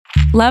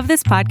Love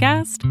this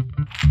podcast?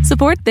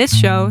 Support this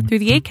show through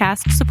the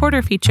Acast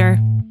supporter feature.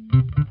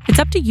 It's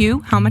up to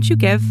you how much you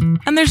give,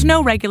 and there's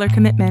no regular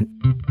commitment.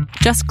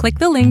 Just click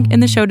the link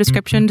in the show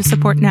description to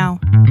support now.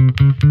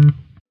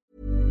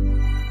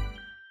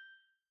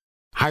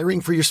 Hiring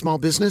for your small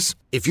business?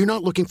 If you're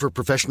not looking for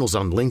professionals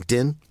on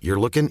LinkedIn, you're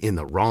looking in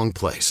the wrong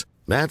place.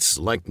 That's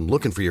like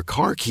looking for your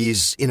car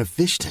keys in a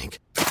fish tank.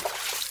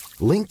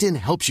 LinkedIn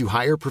helps you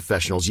hire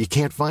professionals you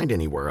can't find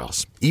anywhere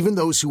else, even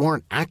those who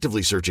aren't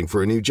actively searching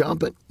for a new job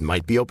but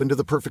might be open to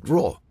the perfect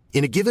role.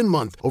 In a given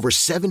month, over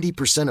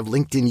 70% of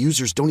LinkedIn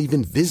users don't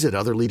even visit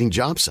other leading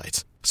job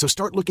sites. So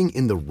start looking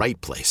in the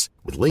right place.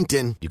 With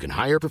LinkedIn, you can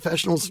hire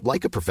professionals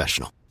like a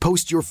professional.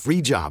 Post your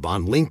free job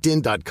on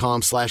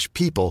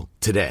linkedin.com/people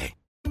today.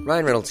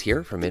 Ryan Reynolds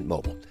here from Mint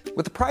Mobile.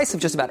 With the price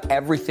of just about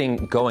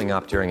everything going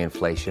up during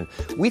inflation,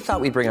 we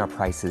thought we'd bring our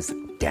prices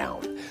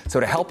down. So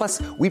to help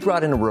us, we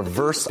brought in a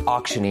reverse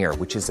auctioneer,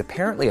 which is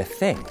apparently a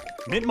thing.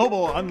 Mint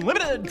Mobile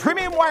Unlimited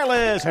Premium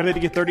Wireless. How to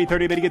get 30,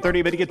 30, bit to get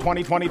 30, bit to get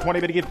 20, 20, 20,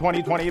 bit to get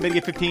 20, 20, bit to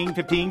get 15,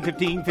 15,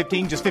 15,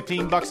 15, just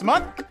 $15 a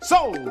month?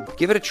 Sold!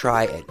 Give it a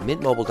try at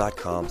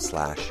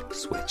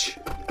mintmobile.com/switch.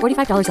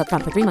 $45 up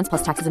front for 3 months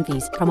plus taxes and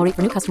fees. Promo rate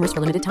for new customers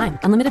for limited time.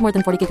 Unlimited more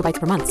than 40 gigabytes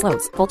per month.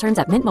 Slows full terms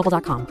at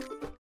mintmobile.com.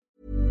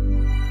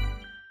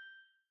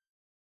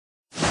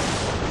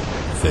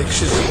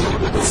 Fiction,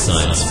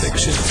 science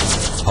fiction,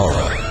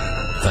 horror,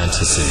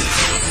 fantasy,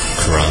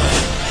 crime,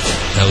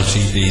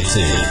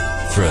 LGBT,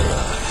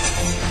 thriller.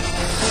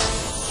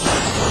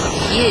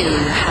 You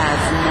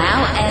have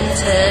now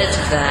entered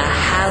the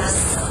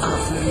House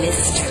of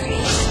Mystery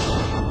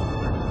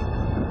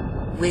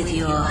with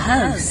your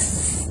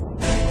hosts,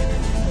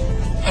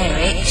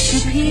 Eric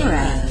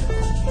Shapiro,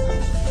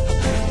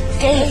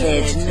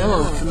 David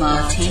North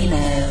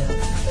Martino,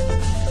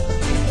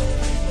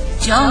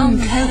 John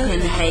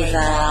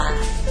Copenhaver,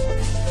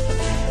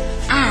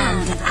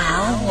 and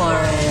Al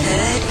Warren.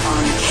 Heard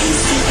on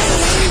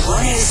KCAA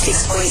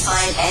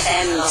 106.5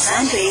 FM Los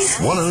Angeles,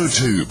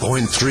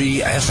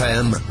 102.3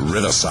 FM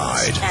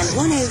Riverside, and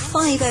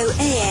 105.0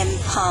 AM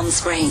Palm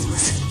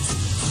Springs.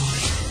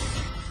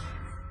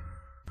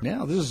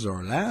 Now, this is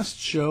our last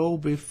show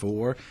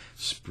before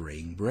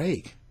spring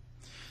break.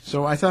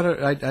 So I thought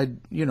I'd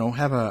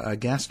have a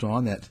guest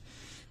on that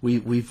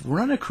we've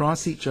run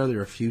across each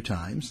other a few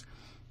times.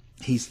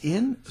 He's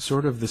in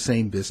sort of the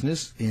same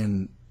business.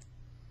 In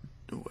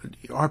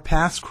our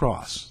paths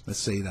cross, let's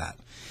say that.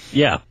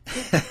 Yeah.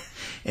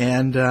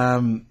 And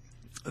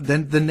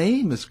then the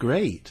name is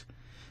great,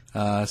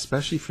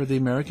 especially for the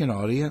American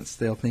audience.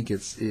 They'll think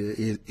it's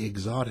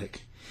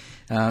exotic.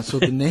 So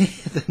the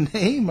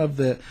name of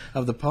the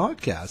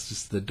podcast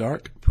is the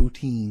Dark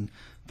Poutine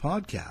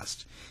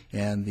Podcast,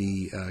 and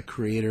the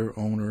creator,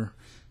 owner,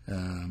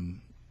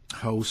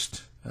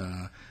 host,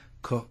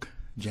 cook,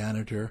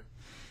 janitor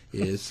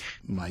is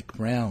Mike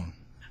Brown.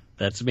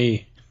 That's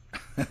me.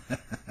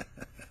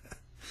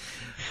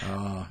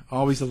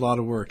 Always a lot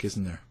of work,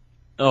 isn't there?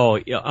 Oh,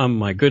 yeah,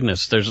 my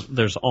goodness.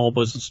 There's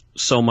always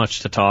so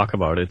much to talk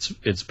about.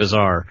 It's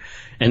bizarre.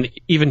 And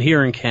even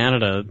here in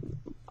Canada,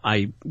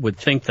 I would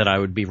think that I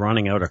would be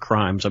running out of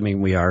crimes. I mean,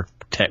 we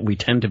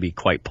tend to be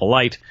quite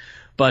polite,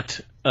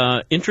 but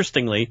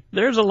interestingly,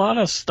 there's a lot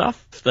of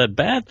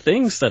bad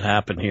things that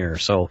happen here.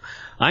 So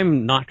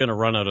I'm not going to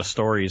run out of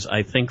stories.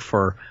 I think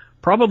for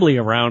probably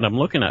I'm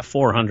looking at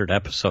 400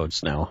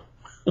 episodes now.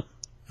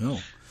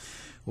 Oh,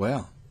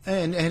 well,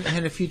 and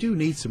if you do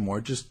need some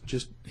more, just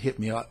hit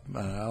me up.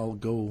 I'll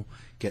go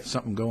get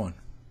something going.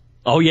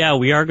 Oh yeah,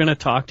 we are going to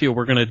talk to you.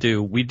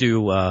 We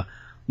do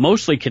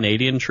mostly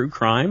Canadian true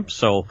crime.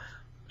 So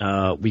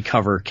we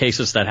cover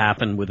cases that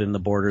happen within the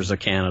borders of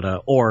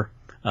Canada, or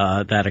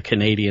that a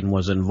Canadian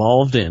was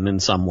involved in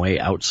some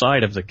way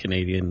outside of the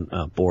Canadian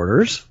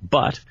borders.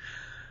 But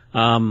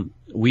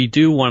we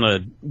do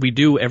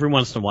every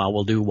once in a while,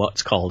 we'll do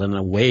what's called an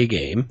away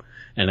game,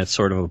 and it's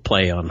sort of a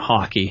play on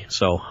hockey.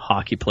 So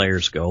hockey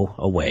players go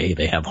away,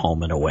 they have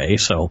home and away.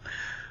 So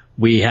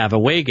we have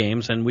away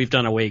games, and we've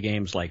done away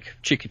games like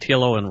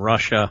Chikatilo in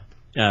Russia.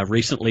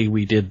 Recently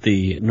we did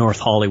the North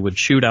Hollywood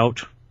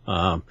shootout,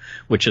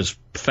 which is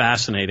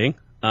fascinating.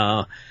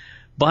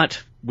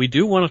 But we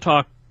do want to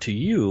talk to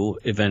you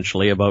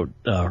eventually about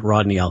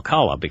Rodney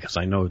Alcala, because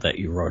I know that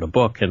you wrote a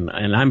book, and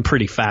I'm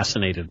pretty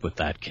fascinated with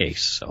that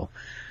case. So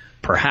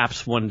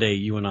perhaps one day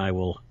you and I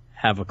will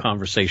have a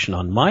conversation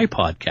on my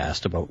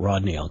podcast about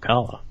Rodney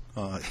Alcala.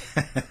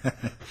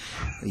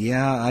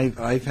 Yeah,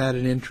 I've had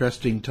an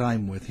interesting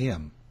time with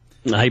him.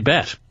 I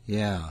bet.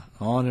 Yeah,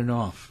 on and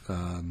off,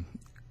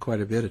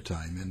 quite a bit of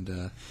time,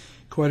 and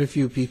quite a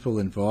few people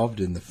involved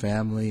in the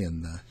family,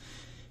 and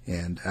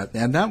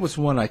that was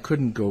one I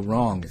couldn't go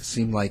wrong. It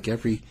seemed like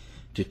every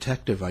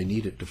detective I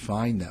needed to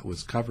find that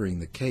was covering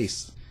the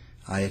case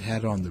I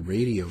had on the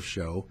radio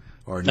show,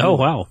 or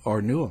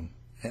knew them,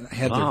 and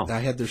I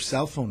had their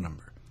cell phone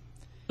number.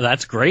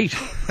 That's great.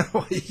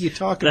 What are you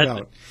talking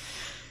about?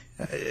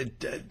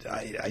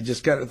 I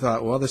just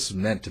thought, well, this is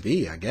meant to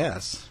be, I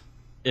guess.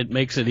 It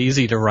makes it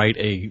easy to write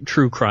a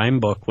true crime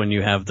book when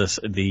you have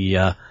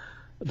the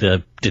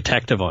the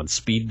detective on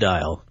speed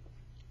dial.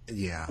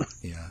 Yeah,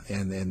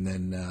 and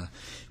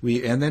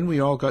then we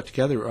all got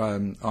together.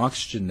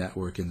 Oxygen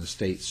Network in the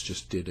States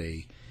just did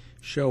a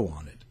show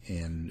on it,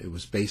 and it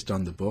was based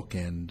on the book,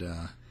 and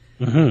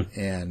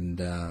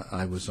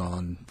I was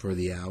on for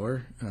the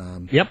hour.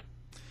 Yep.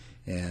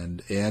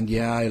 And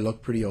yeah, I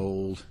look pretty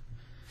old.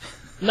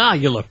 Nah,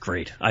 you look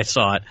great. I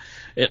saw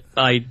it.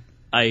 I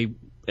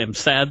am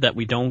sad that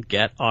we don't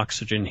get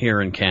Oxygen here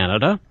in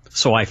Canada,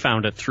 so I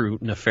found it through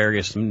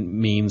nefarious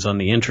means on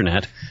the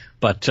internet.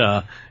 But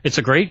it's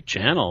a great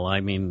channel.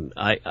 I mean,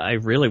 I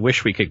really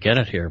wish we could get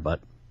it here, but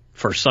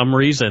for some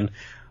reason,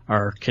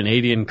 our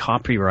Canadian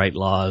copyright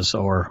laws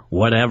or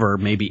whatever,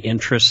 maybe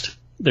interest,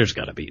 there's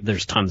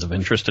tons of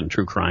interest in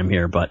true crime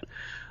here, but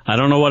I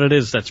don't know what it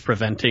is that's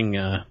preventing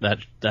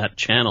that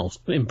channel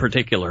in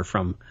particular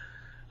from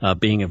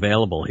being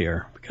available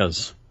here,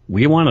 because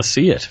we want to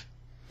see it.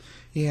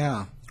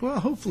 Yeah.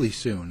 Well, hopefully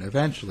soon.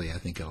 Eventually, I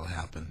think it'll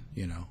happen,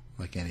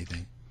 like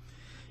anything.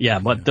 Yeah,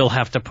 but they'll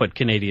have to put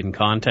Canadian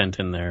content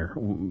in there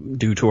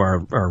due to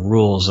our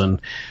rules,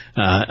 and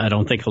I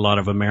don't think a lot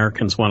of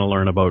Americans want to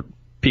learn about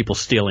people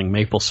stealing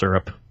maple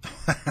syrup.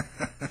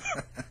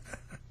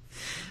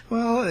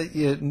 Well,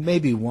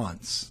 maybe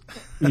once.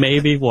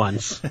 Maybe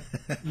once,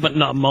 but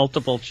not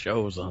multiple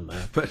shows on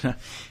that. But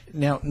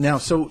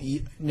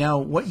now,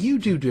 what you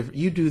do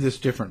this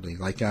differently.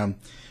 Like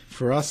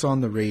for us on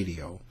the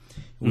radio,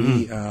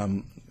 we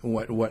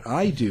what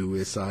I do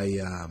is I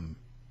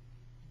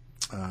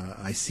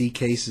see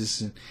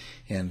cases,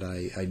 and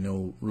I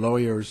know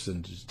lawyers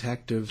and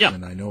detectives,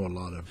 and I know a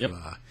lot of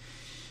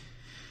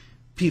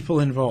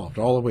people involved,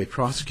 all the way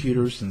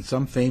prosecutors, and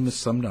some famous,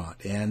 some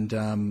not. And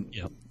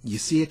you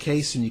see a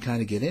case, and you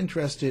kind of get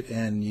interested,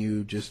 and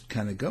you just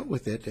kind of go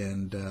with it.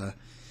 And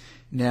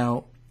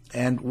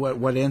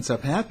what ends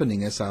up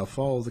happening is I'll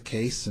follow the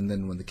case, and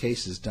then when the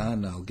case is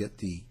done, I'll get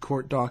the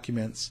court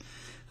documents,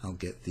 I'll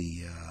get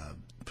the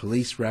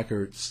police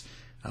records.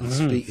 I'll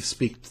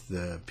speak to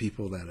the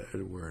people that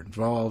were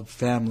involved,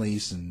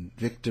 families and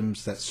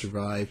victims that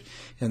survived,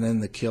 and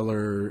then the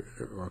killer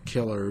or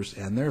killers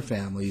and their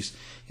families.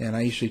 And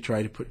I usually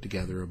try to put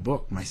together a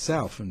book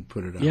myself and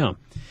put it out. Yeah.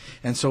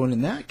 And so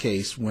in that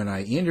case, when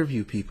I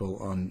interview people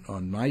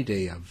on my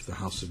day of the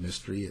House of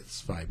Mystery,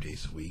 it's 5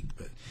 days a week,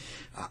 but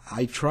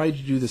I try to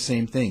do the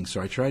same thing. So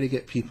I try to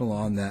get people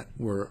on that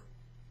were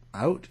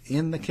out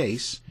in the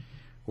case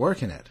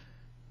working it.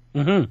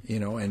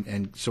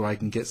 And so I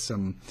can get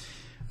some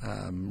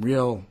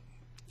real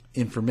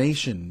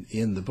information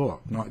in the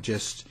book, not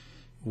just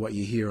what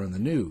you hear on the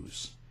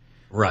news.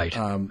 Right.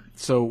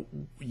 So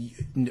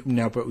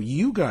now, but what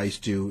you guys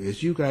do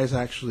is you guys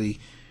actually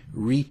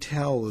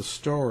retell the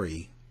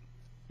story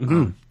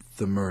of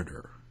the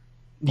murder,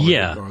 or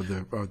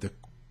the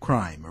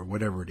crime, or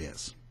whatever it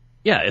is.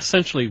 Yeah,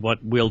 essentially what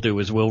we'll do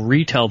is we'll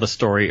retell the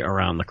story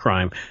around the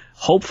crime,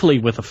 hopefully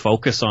with a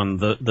focus on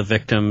the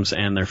victims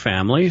and their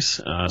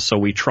families. So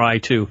we try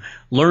to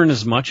learn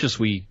as much as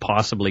we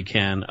possibly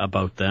can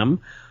about them.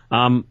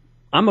 I'm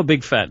a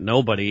big fat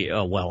nobody.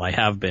 Well, I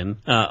have been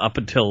up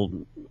until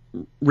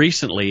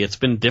recently. It's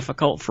been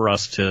difficult for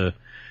us to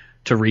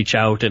reach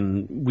out,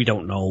 and we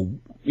don't know,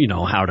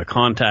 how to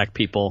contact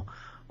people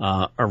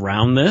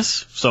around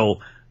this. So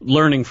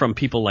learning from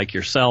people like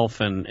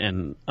yourself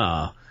and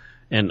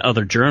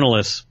other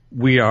journalists,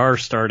 we are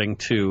starting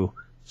to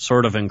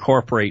sort of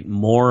incorporate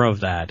more of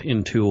that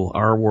into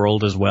our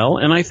world as well.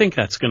 And I think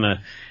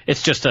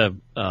it's just a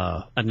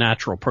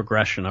natural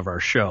progression of our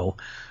show.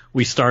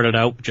 We started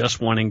out just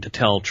wanting to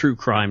tell true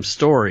crime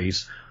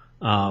stories,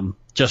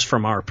 just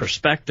from our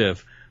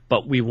perspective,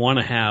 but we want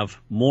to have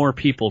more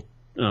people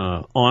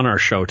on our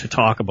show to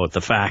talk about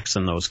the facts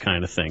and those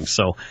kind of things.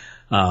 So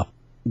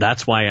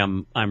that's why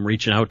I'm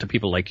reaching out to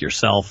people like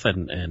yourself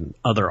and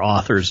other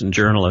authors and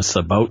journalists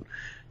about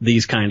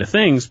these kind of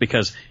things,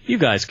 because you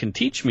guys can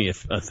teach me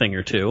a thing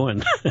or two,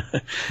 and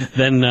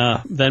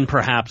then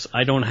perhaps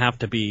I don't have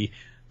to be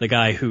the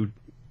guy who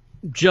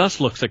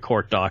just looks at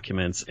court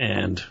documents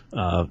and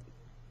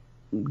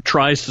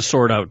tries to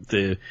sort out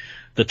the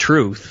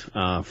truth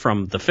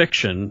from the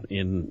fiction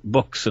in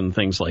books and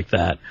things like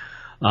that.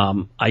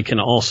 I can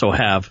also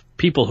have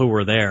people who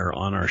were there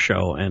on our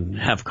show and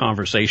have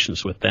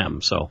conversations with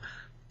them. So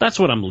that's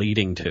what I'm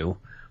leading to.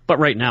 But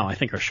right now, I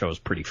think our show is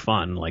pretty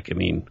fun.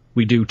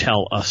 We do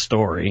tell a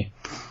story,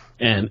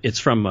 and it's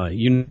from a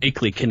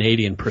uniquely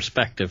Canadian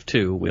perspective,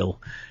 too.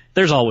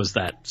 There's always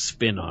that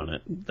spin on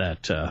it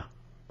that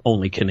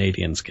only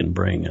Canadians can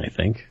bring, I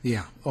think.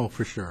 Yeah, oh,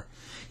 for sure.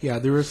 Yeah,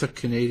 there is a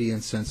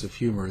Canadian sense of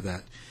humor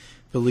that,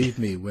 believe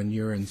me, when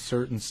you're in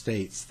certain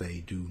states,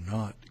 they do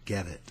not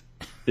get it.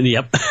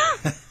 Yep.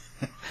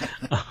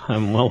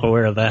 I'm well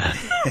aware of that.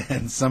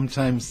 And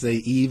sometimes they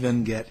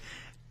even get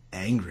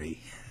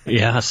angry.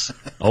 Yes.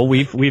 Oh,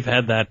 we've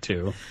had that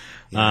too.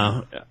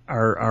 Yeah.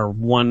 Our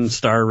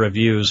 1-star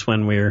reviews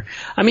when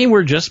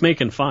we're just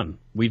making fun.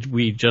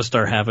 We just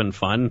are having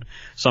fun.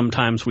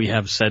 Sometimes we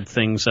have said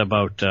things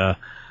about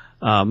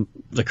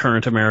the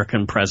current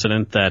American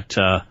president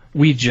that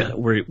we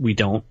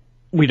don't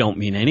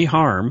mean any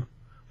harm,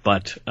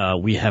 but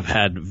we have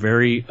had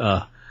very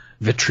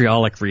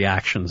vitriolic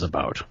reactions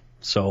about.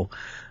 So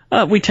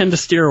we tend to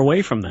steer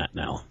away from that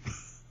now.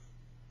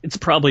 It's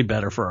probably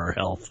better for our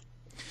health.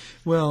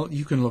 Well,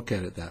 you can look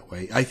at it that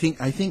way. I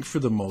think for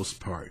the most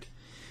part,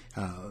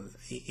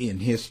 in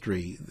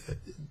history,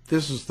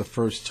 this is the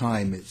first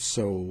time it's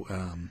so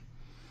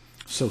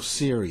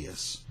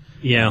serious.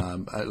 Yeah.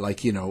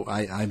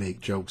 I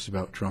make jokes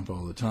about Trump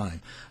all the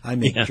time. I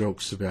make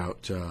jokes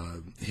about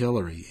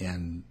Hillary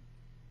and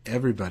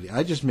everybody.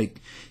 I just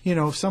make,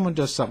 if someone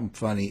does something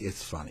funny,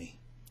 it's funny.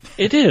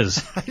 It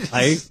is.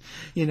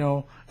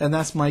 And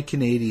that's my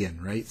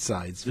Canadian, right,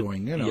 sides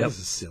going, this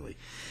is silly.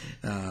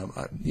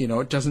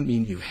 It doesn't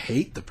mean you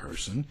hate the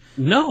person.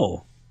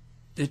 No.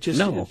 It's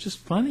just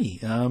funny.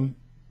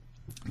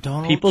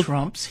 Donald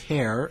Trump's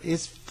hair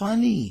is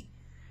funny.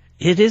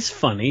 It is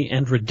funny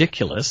and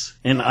ridiculous,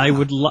 and I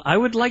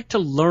would like to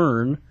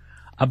learn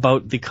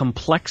about the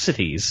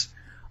complexities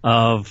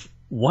of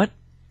what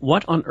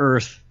on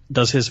earth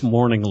does his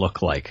morning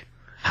look like?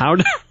 How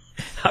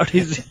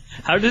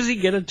does he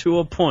get it to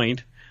a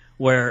point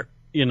where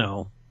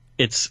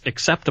it's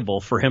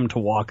acceptable for him to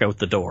walk out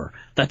the door?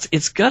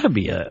 It's got to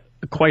be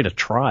quite a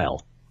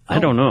trial. I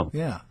don't know.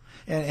 Yeah,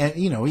 and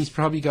he's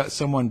probably got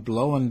someone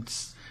blowing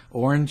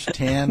orange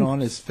tan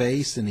on his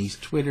face, and he's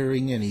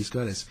twittering, and he's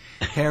got his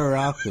hair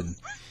up, and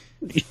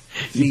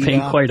you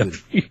paint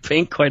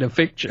quite a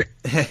picture.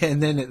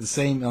 And then the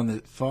same on the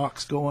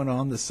Fox going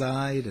on the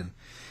side, and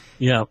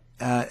yeah,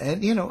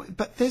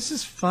 but this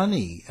is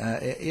funny.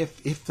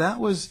 If that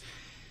was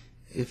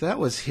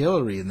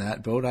Hillary in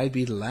that boat, I'd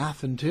be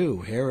laughing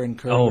too. Hair and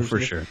curls. Oh,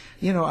 for sure.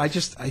 I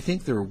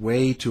think they're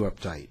way too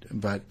uptight,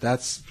 but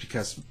that's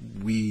because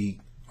we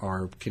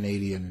are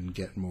Canadian and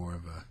get more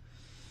of a.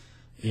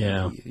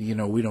 Yeah.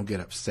 We don't get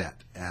upset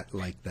at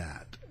like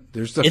that.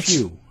 There's a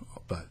few,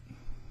 but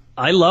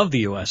I love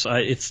the U.S.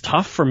 It's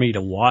tough for me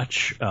to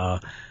watch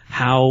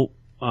how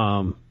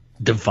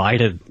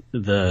divided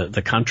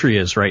the country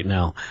is right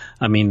now.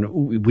 I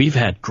mean, we've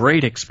had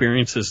great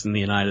experiences in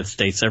the United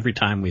States every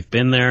time we've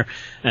been there,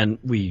 and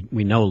we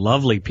know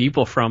lovely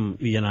people from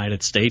the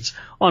United States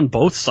on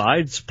both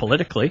sides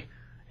politically,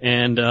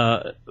 and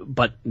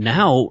but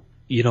now.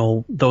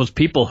 Those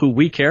people who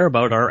we care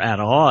about are at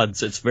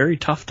odds. It's very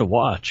tough to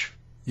watch.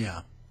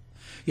 Yeah.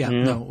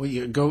 No,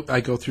 I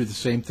go through the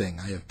same thing.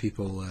 I have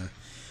people,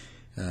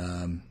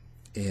 and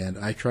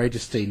I try to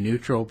stay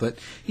neutral. But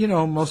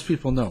most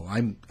people know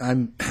I'm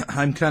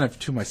kind of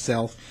to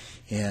myself,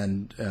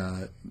 and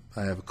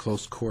I have a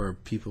close core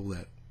of people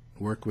that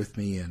work with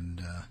me,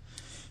 and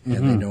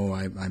they know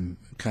I'm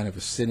kind of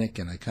a cynic,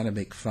 and I kind of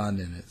make fun,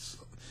 and it's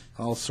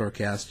all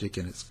sarcastic,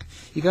 and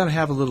you got to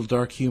have a little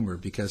dark humor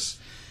because.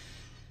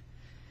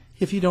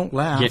 If you don't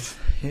laugh,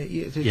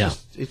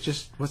 it's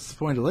just what's the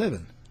point of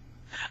living?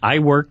 I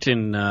worked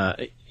in a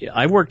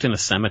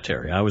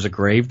cemetery. I was a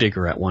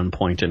gravedigger at one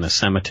point in a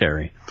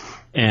cemetery,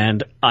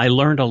 and I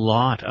learned a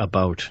lot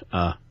about,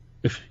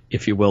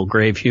 if you will,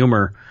 grave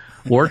humor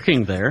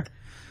working there.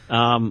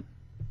 You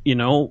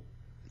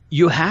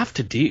have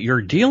to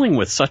you're dealing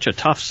with such a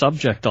tough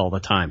subject all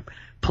the time.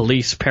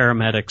 Police,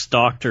 paramedics,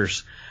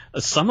 doctors.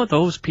 Some of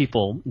those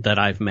people that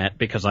I've met,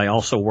 because I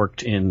also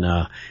worked in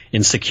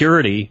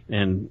security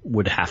and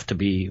would have to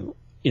be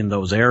in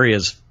those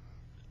areas,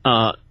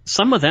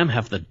 some of them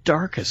have the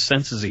darkest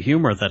senses of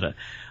humor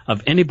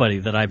of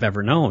anybody that I've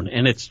ever known,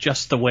 and it's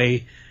just the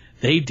way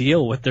they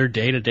deal with their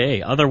day to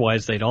day.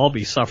 Otherwise, they'd all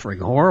be suffering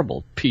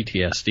horrible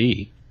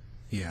PTSD.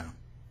 Yeah.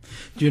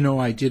 Do you know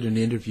I did an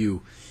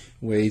interview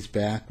ways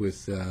back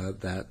with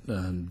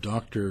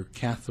Dr.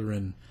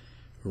 Catherine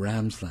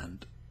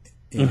Ramsland.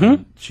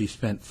 And she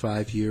spent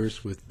 5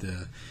 years with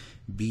the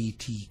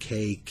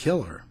BTK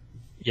killer.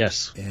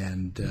 Yes.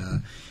 And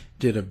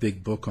did a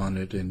big book on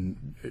it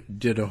and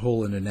did a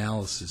whole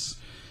analysis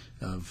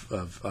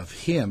of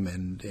him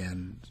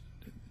and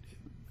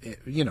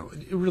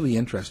really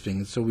interesting.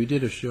 And so we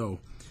did a show.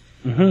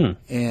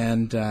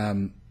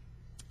 And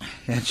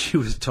she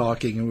was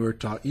talking, and we were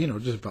talking,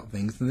 just about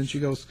things. And then she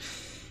goes,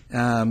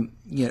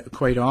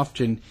 quite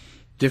often,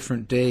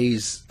 different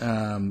days,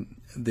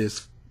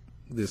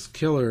 this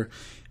killer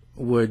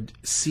would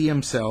see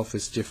himself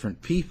as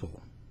different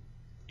people.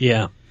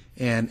 Yeah.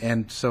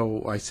 And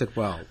so I said,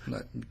 well,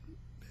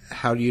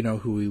 how do you know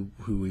who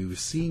he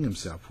was seeing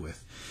himself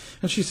with?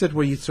 And she said,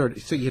 well,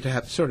 you'd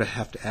have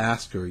to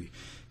ask or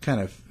kind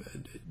of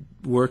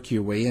work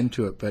your way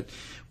into it. But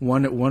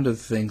one of the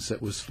things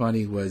that was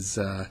funny was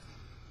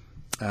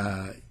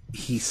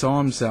he saw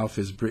himself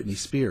as Britney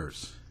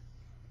Spears.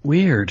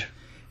 Weird.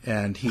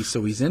 And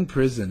he's in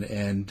prison,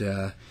 and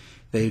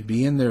they'd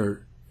be in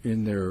their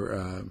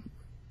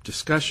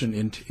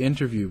discussion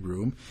interview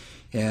room,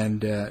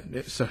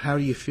 and so how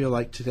do you feel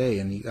like today?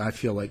 And I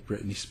feel like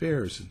Britney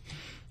Spears, and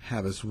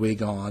have his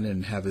wig on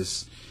and have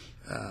his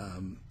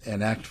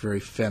and act very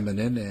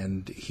feminine,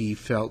 and he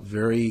felt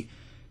very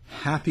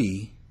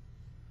happy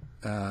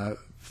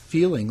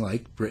feeling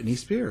like Britney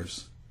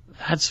Spears.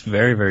 That's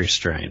very, very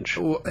strange.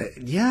 Well,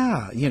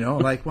 yeah,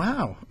 like,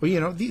 wow.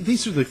 Well,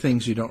 these are the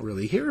things you don't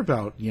really hear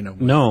about,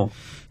 No.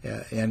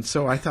 And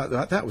so I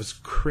thought that was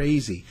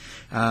crazy.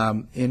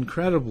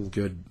 Incredible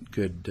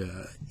good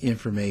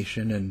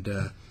information.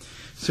 And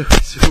so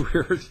we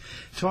were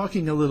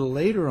talking a little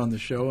later on the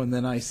show, and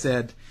then I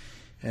said,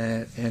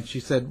 and she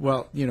said,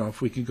 well,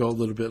 if we could go a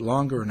little bit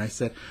longer. And I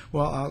said,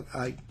 well,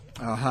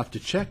 I'll have to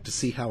check to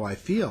see how I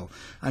feel.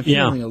 I'm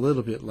feeling a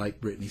little bit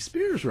like Britney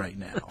Spears right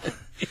now.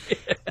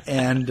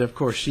 And, of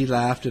course, she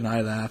laughed and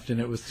I laughed, and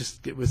it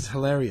was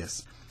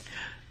hilarious.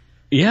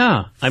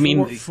 Yeah. I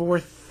mean...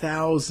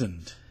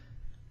 4,000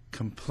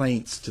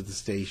 complaints to the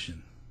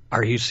station.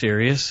 Are you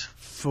serious?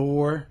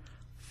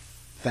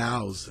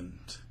 4,000.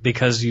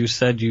 Because you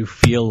said you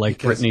feel like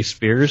Britney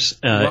Spears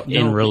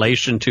in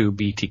relation to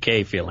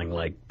BTK feeling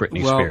like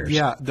Britney Spears.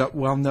 Yeah.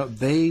 No,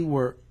 they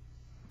were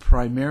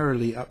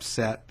primarily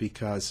upset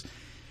because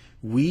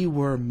we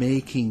were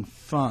making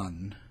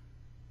fun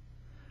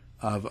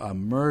of a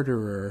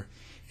murderer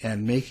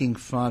and making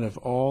fun of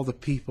all the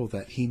people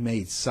that he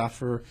made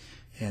suffer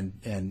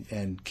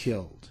and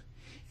killed.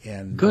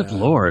 And good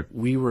Lord.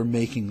 We were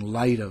making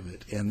light of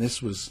it, and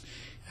this was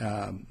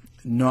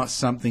not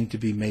something to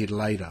be made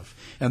light of.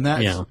 And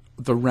that's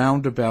the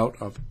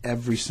roundabout of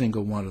every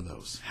single one of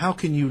those. How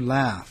can you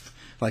laugh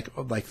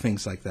like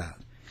things like that?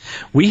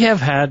 We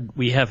have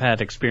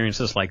had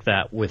experiences like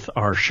that with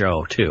our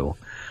show too,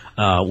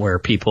 where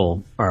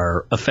people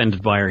are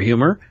offended by our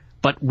humor.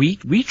 But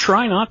we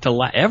try not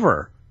to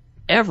ever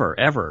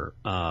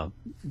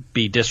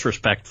be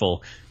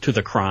disrespectful to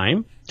the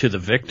crime, to the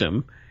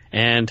victim,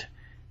 and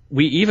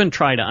we even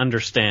try to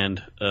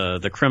understand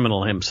the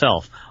criminal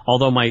himself.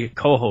 Although my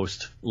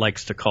co-host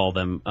likes to call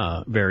them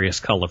various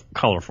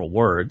colorful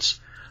words,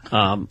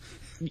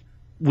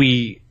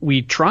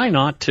 we try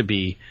not to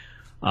be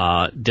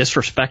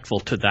disrespectful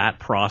to that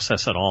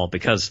process at all,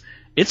 because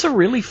it's a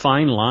really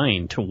fine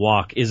line to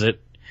walk.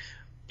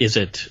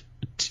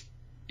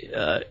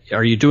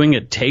 Are you doing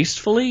it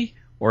tastefully,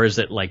 or is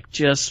it I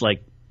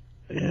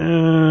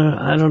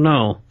don't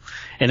know.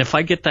 And if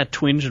I get that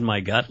twinge in my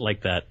gut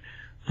like that,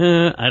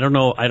 I don't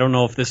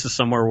know if this is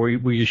somewhere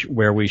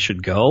where we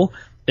should go.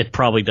 It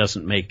probably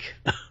doesn't make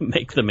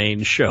the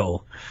main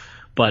show.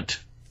 But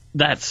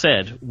that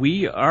said,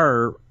 we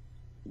are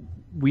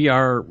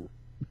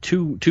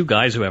two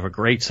guys who have a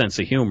great sense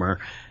of humor,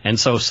 and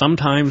so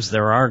sometimes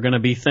there are going to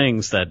be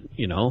things that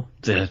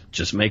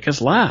just make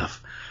us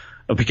laugh,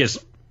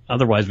 because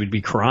otherwise we'd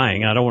be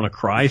crying. I don't want to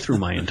cry through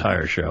my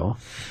entire show.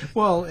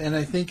 Well, and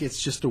I think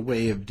it's just a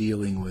way of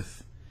dealing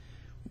with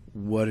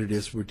what it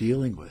is we're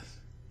dealing with.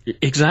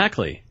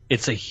 Exactly.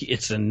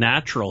 It's a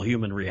natural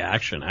human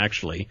reaction,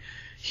 actually.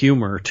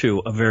 Humor to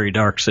a very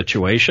dark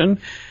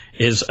situation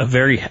is a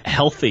very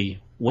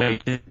healthy way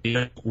to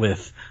deal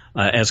with,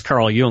 as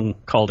Carl Jung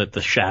called it,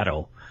 the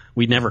shadow.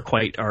 We never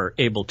quite are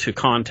able to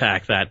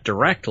contact that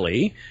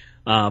directly,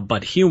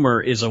 but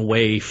humor is a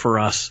way for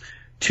us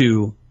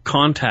to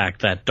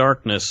contact that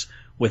darkness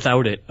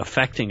without it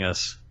affecting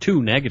us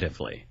too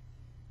negatively.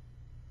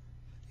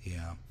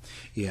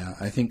 Yeah,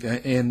 I think,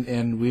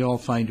 and we all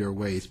find our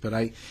ways,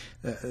 but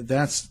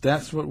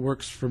that's what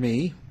works for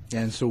me,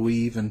 and so we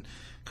even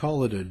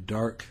call it a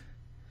dark,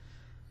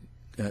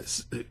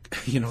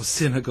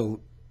 cynical,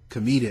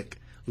 comedic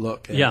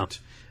look at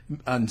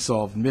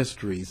unsolved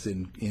mysteries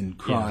in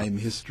crime,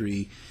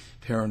 history,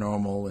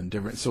 paranormal, and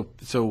different. So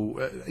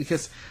I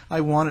guess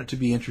I want it to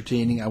be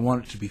entertaining. I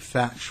want it to be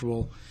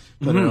factual,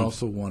 but I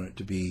also want it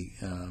to be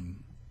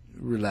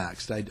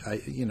relaxed. I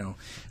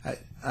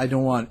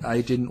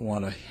didn't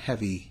want a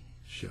heavy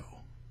show.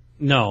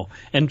 No,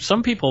 and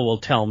some people will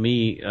tell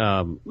me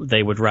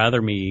they would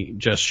rather me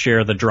just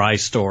share the dry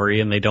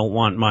story, and they don't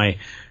want my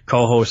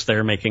co-host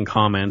there making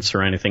comments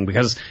or anything,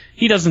 because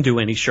he doesn't do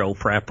any show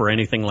prep or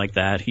anything like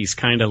that. He's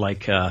kind of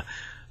like Ed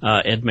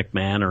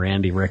McMahon or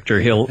Andy Richter.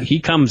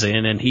 He comes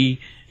in and he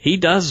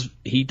does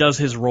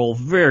his role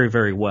very,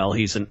 very well.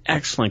 He's an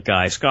excellent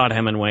guy. Scott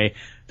Hemingway,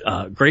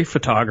 great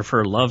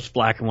photographer, loves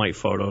black and white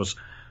photos,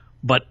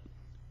 but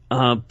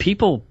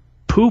people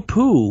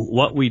poo-poo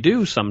what we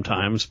do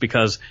sometimes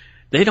because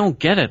they don't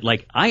get it.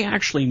 Like, I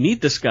actually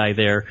need this guy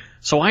there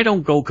so I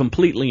don't go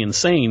completely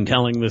insane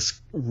telling this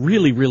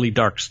really, really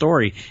dark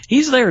story.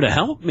 He's there to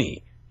help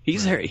me.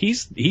 He's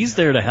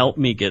there to help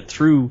me get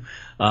through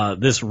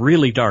this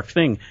really dark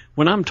thing.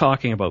 When I'm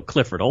talking about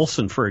Clifford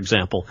Olson, for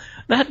example,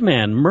 that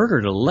man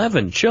murdered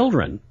 11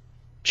 children,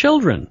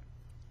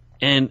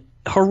 and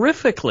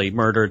horrifically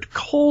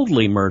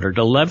coldly murdered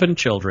 11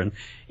 children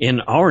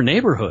in our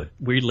neighborhood.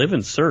 We live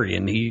in Surrey,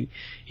 and he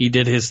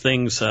did his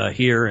things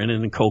here and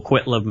in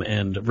Coquitlam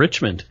and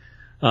Richmond.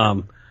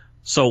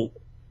 So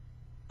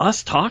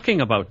us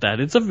talking about that,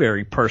 it's a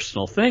very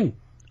personal thing.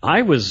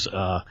 I went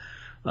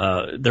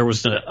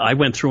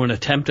through an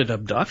attempted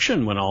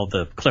abduction when all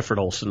the Clifford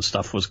Olson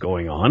stuff was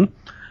going on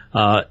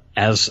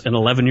as an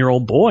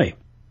 11-year-old boy.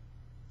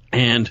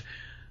 And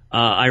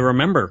I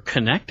remember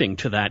connecting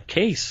to that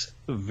case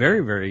very,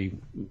 very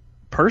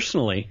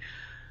personally.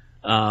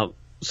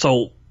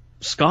 So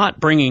Scott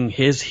bringing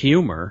his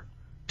humor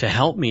to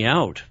help me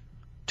out,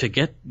 to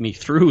get me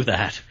through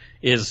that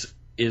is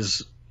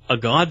a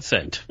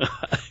godsend.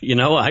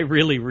 I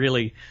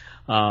really,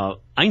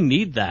 I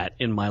need that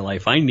in my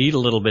life. I need a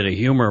little bit of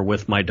humor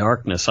with my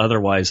darkness.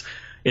 Otherwise,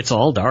 it's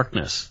all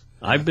darkness.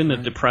 I've been a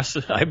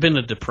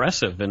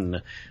depressive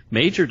and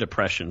major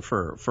depression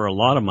for a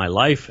lot of my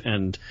life.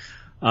 And,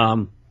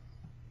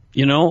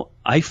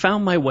 I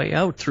found my way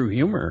out through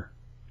humor.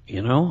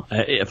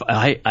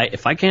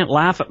 If I can't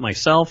laugh at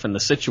myself and the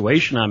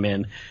situation I'm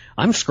in,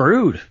 I'm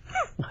screwed.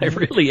 I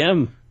really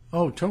am.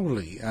 Oh,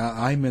 totally.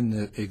 I'm in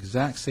the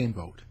exact same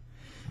boat.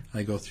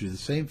 I go through the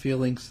same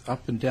feelings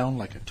up and down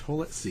like a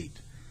toilet seat.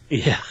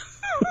 Yeah.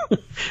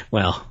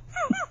 Well.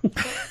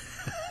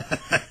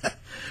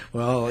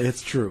 Well,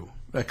 it's true.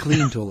 A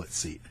clean toilet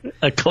seat.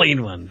 A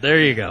clean one. There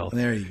you go.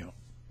 There you go.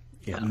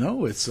 Yeah.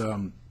 No, it's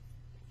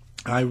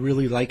I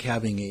really like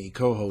having a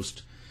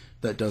co-host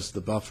that does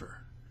the buffer.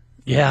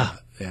 Yeah.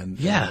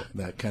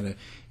 That kind of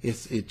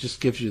it just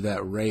gives you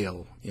that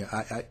rail.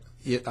 Yeah,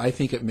 I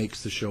think it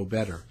makes the show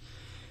better.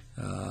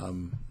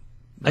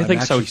 I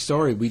think so.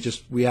 Sorry,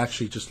 we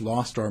actually just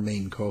lost our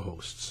main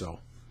co-host. So.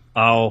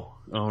 Oh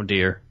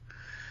dear.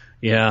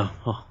 Yeah,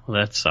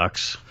 that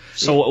sucks.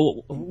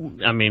 So,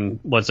 I mean,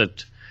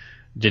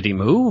 did he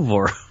move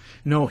or?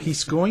 No,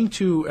 he's going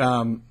to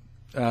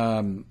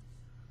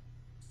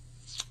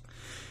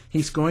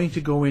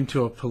go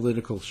into a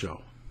political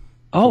show.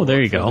 Oh,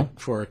 there you go.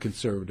 For a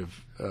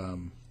conservative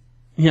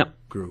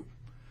group.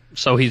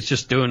 So he's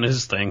just doing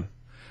his thing.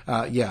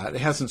 Yeah, it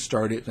hasn't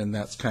started, and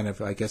that's kind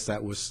of, I guess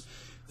that was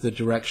the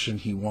direction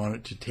he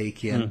wanted to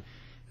take in.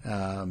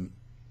 And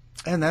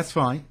that's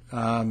fine.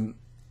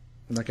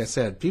 Like I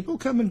said, people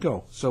come and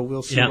go, so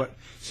we'll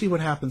see what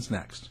happens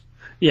next.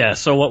 Yeah,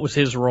 so what was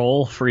his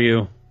role for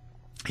you?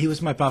 He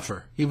was my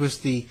buffer. He was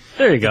the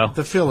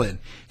fill-in.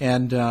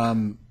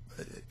 And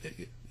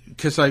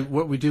because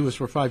what we do is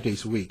we're 5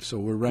 days a week, so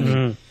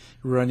we're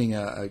running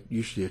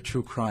usually a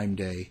true crime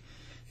day,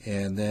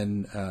 and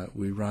then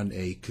we run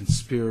a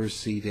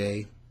conspiracy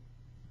day.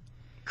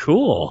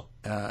 Cool.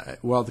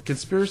 Well, the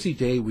conspiracy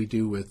day we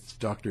do with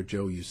Dr.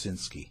 Joe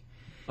Usinski.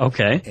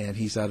 Okay. And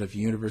he's out of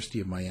University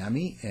of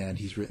Miami, and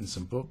he's written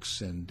some books,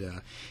 and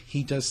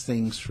he does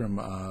things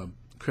from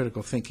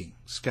critical thinking,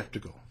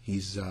 skeptical.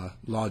 He's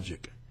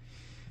logic.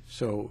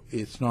 So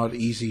it's not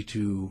easy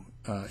to.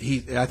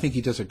 I think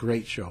he does a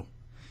great show.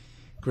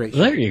 Great.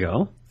 There you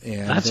go.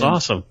 And that's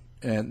awesome.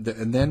 And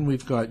then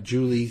we've got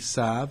Julie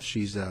Sav.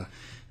 She's a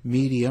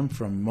medium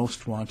from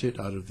Most Wanted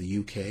out of the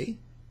UK.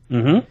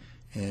 Mm-hmm.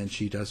 And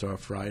she does our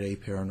Friday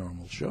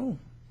paranormal show.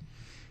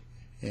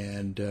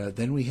 And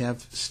then we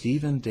have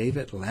Stephen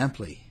David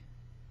Lampley.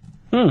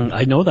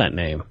 I know that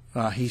name.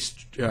 He's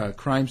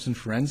Crimes and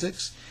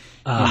Forensics.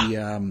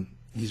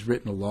 He's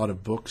written a lot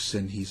of books,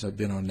 and he's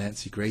been on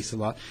Nancy Grace a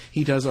lot.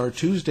 He does our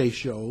Tuesday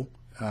show,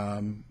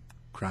 Crime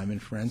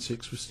and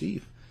Forensics with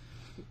Steve.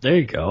 There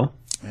you go.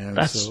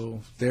 And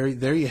so there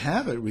you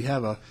have it. We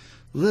have a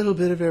little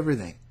bit of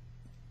everything.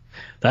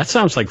 That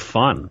sounds like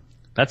fun.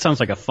 That sounds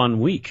like a fun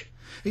week.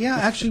 Yeah,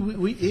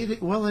 actually,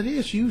 it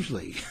is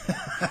usually.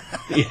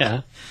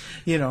 Yeah.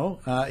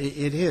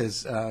 It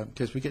is,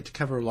 because we get to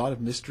cover a lot of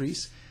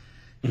mysteries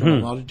from a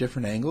lot of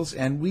different angles,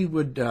 and we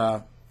would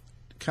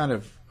kind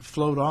of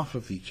float off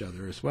of each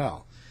other as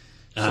well.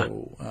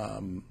 So,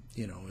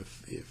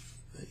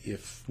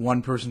 if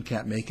one person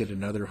can't make it,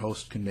 another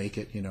host can make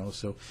it,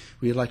 so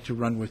we like to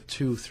run with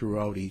two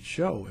throughout each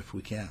show if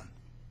we can.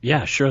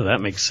 Yeah, sure,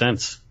 that makes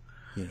sense.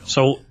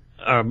 So,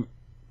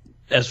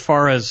 as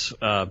far as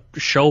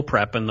show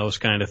prep and those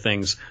kind of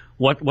things,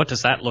 what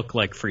does that look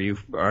like for you?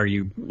 Are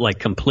you like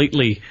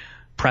completely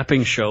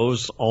prepping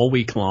shows all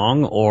week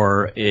long,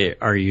 or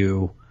are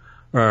you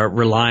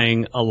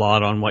relying a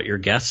lot on what your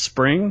guests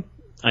bring?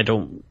 I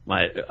don't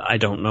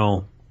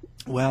know.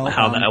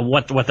 Well,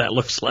 what that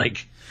looks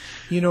like.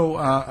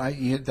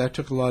 That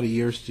took a lot of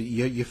years to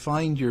you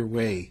find your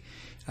way,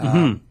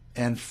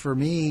 and for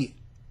me,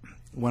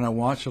 when I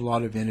watch a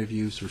lot of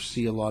interviews or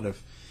see a lot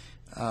of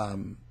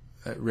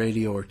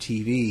radio or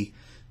TV,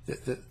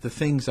 the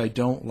things I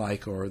don't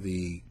like are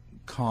the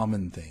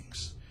common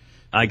things.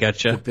 I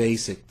gotcha. The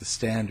basic, the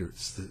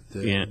standards.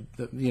 This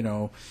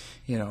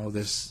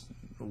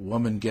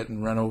woman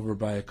getting run over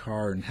by a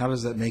car, and how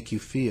does that make you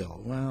feel?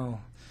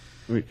 Well,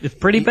 it's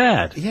pretty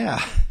bad. Yeah,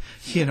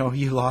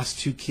 you lost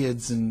 2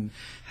 kids, and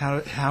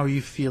how are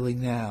you feeling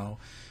now?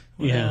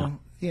 Well,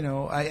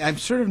 I'm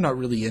sort of not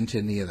really into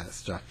any of that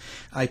stuff.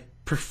 I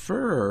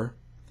prefer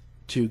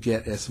to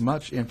get as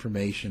much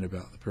information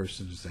about the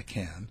person as I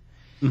can.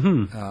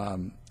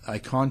 Mm-hmm. I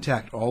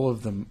contact all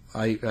of them.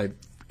 I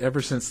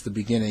ever since the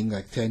beginning,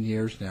 like 10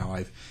 years now,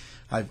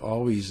 I've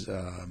always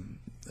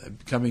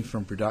coming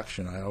from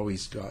production. I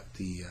always got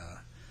the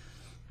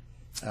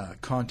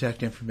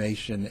contact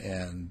information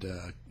and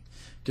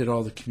did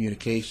all the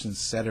communications,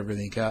 set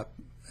everything up,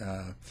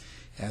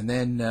 and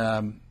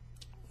then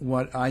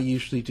what I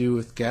usually do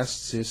with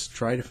guests is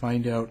try to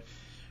find out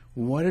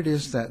what it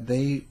is that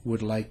they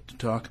would like to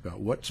talk about,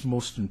 what's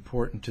most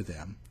important to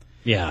them,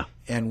 yeah,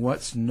 and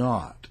what's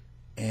not.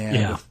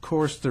 And of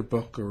course their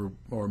book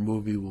or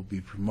movie will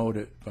be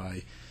promoted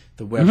by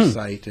the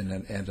website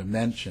and a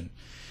mention.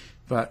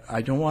 But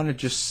I don't want to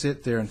just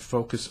sit there and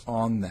focus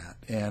on that.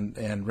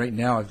 And right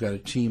now I've got a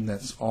team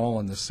that's all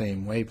on the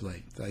same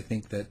wavelength. I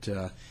think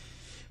that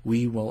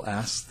we will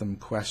ask them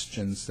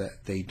questions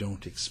that they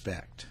don't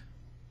expect.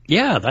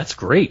 Yeah, that's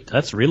great.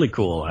 That's really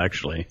cool,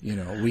 actually. You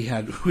know, we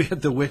had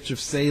the Witch of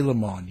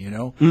Salem on, you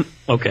know.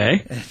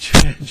 Okay. And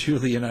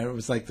Julie and I, it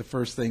was like the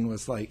first thing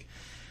was like,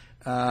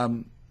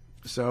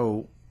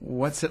 so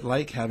what's it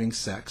like having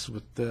sex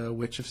with the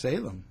Witch of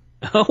Salem?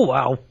 Oh,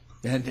 wow.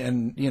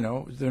 And you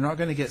know, they're not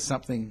going to get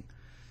something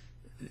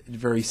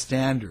very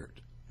standard.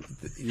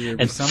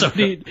 And so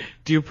do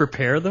you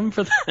prepare them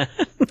for that?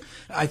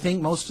 I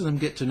think most of them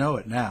get to know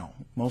it now.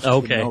 Most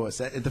of them know us.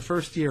 The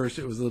first years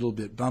it was a little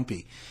bit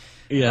bumpy.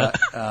 Yeah.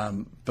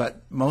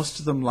 But most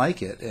of them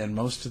like it, and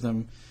most of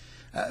them,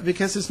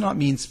 because it's not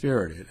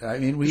mean-spirited. I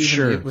mean,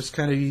 it was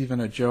kind of even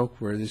a joke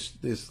where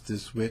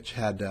this witch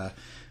had a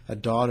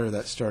daughter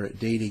that started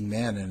dating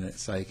men, and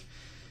it's like,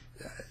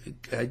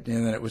 and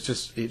then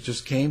it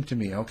just came to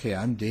me, okay,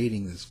 I'm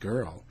dating this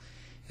girl,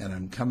 and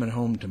I'm coming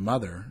home to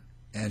mother,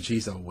 and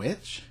she's a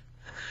witch?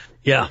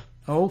 Yeah.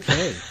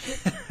 Okay.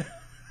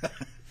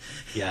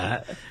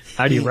 Yeah.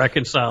 How do you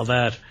reconcile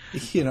that?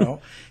 You know,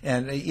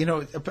 and, you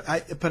know, but I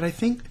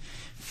think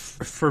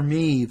for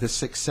me, the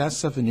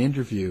success of an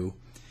interview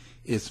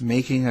is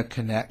making a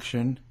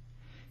connection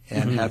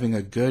and having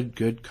a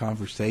good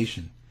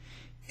conversation.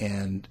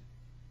 And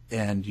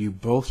you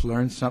both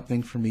learn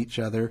something from each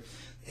other,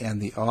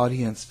 and the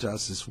audience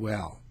does as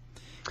well.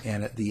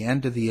 And at the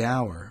end of the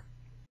hour...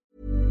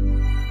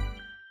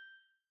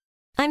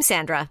 I'm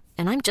Sandra,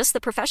 and I'm just the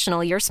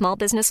professional your small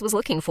business was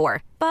looking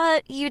for.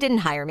 But you didn't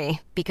hire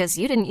me because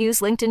you didn't use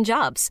LinkedIn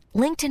Jobs.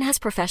 LinkedIn has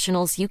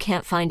professionals you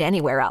can't find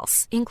anywhere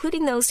else,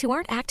 including those who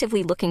aren't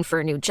actively looking for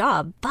a new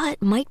job,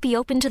 but might be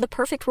open to the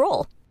perfect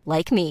role,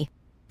 like me.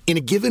 In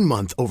a given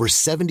month, over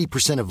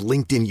 70% of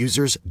LinkedIn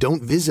users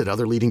don't visit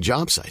other leading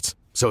job sites.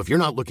 So if you're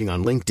not looking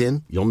on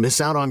LinkedIn, you'll miss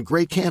out on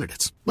great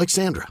candidates like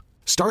Sandra.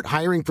 Start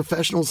hiring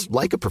professionals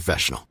like a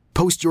professional.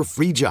 Post your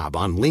free job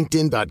on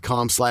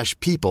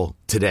linkedin.com/people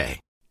today.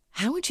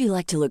 How would you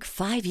like to look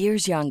 5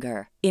 years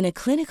younger? In a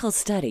clinical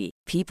study,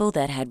 people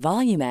that had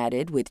volume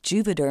added with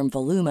Juvederm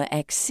Voluma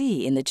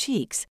XC in the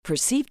cheeks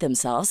perceived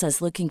themselves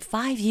as looking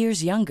 5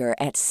 years younger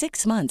at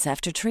 6 months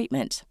after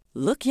treatment.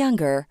 Look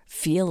younger,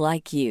 feel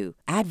like you.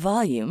 Add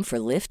volume for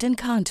lift and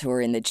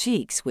contour in the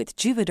cheeks with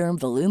Juvederm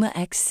Voluma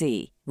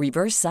XC.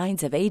 Reverse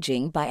signs of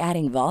aging by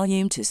adding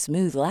volume to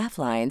smooth laugh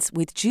lines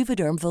with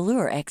Juvederm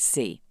Volure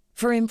XC.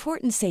 For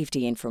important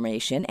safety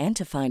information and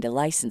to find a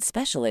licensed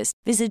specialist,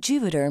 visit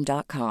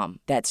Juvederm.com.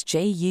 That's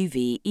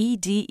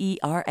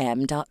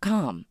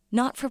JUVEDERM.com.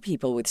 Not for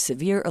people with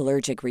severe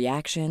allergic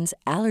reactions,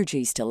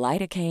 allergies to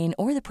lidocaine,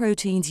 or the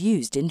proteins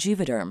used in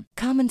Juvederm.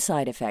 Common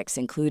side effects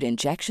include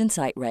injection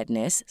site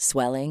redness,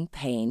 swelling,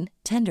 pain,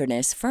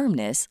 tenderness,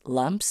 firmness,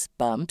 lumps,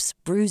 bumps,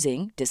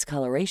 bruising,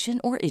 discoloration,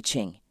 or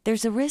itching.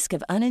 There's a risk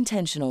of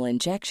unintentional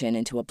injection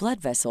into a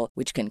blood vessel,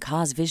 which can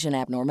cause vision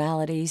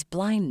abnormalities,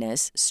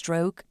 blindness,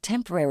 stroke,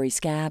 temporary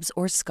scabs,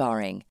 or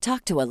scarring.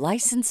 Talk to a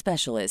licensed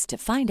specialist to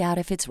find out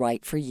if it's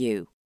right for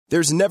you.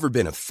 There's never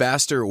been a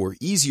faster or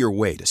easier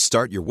way to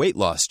start your weight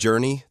loss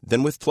journey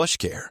than with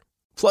PlushCare.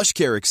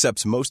 PlushCare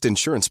accepts most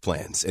insurance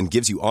plans and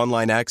gives you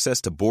online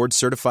access to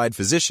board-certified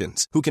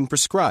physicians who can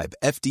prescribe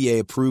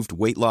FDA-approved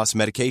weight loss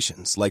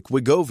medications like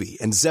Wegovy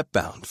and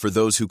Zepbound for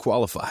those who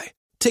qualify.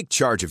 Take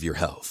charge of your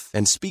health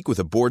and speak with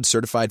a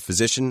board-certified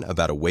physician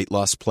about a weight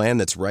loss plan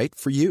that's right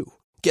for you.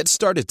 Get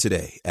started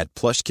today at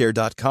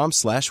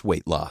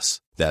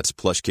plushcare.com/weight-loss. That's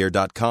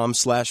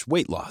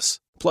plushcare.com/weight-loss.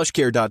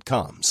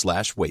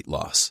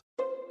 plushcare.com/weight-loss.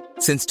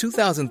 Since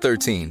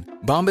 2013,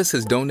 Bombas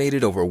has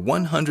donated over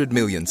 100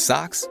 million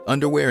socks,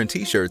 underwear, and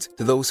T-shirts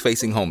to those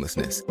facing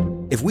homelessness.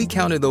 If we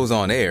counted those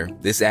on air,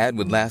 this ad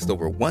would last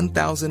over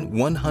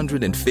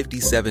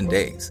 1,157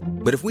 days.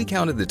 But if we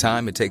counted the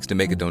time it takes to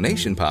make a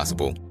donation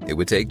possible, it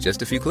would take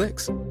just a few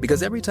clicks.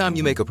 Because every time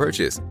you make a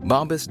purchase,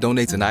 Bombas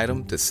donates an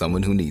item to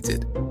someone who needs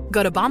it.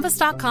 Go to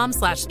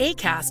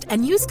bombas.com/ACAST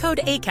and use code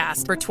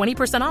ACAST for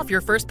 20% off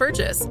your first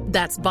purchase.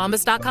 That's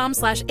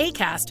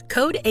bombas.com/ACAST,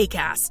 code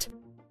ACAST.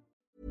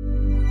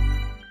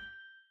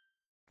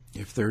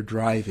 If they're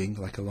driving,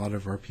 like a lot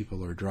of our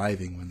people are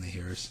driving when they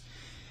hear us.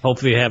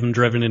 Hopefully you haven't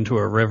driven into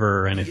a river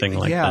or anything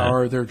like that. Yeah,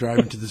 or they're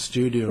driving to the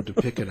studio to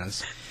pick at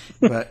us.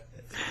 But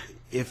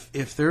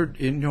if they're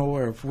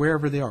or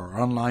wherever they are,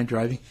 online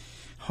driving,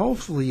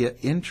 hopefully it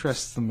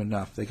interests them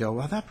enough. They go,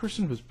 well, that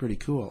person was pretty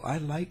cool. I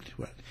liked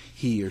what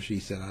he or she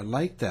said. I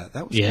liked that.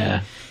 That was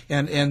cool.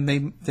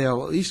 And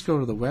they'll at least go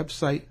to the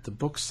website, the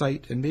book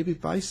site, and maybe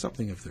buy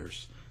something of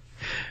theirs.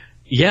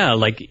 Yeah,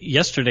 like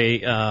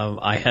yesterday,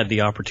 I had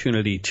the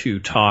opportunity to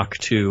talk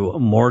to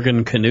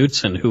Morgan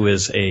Knudsen, who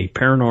is a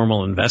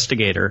paranormal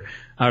investigator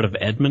out of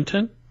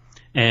Edmonton.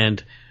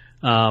 And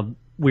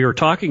we were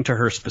talking to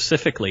her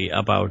specifically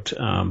about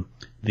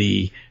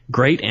the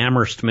Great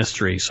Amherst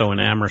Mystery. So in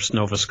Amherst,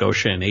 Nova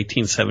Scotia in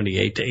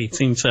 1878 to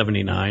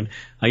 1879,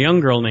 a young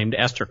girl named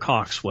Esther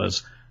Cox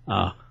was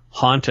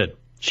haunted.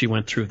 She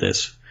went through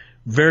this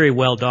very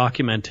well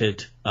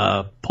documented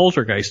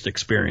poltergeist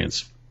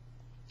experience.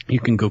 You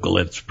can Google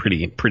it. It's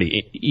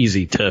pretty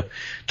easy to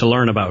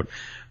learn about.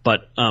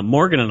 But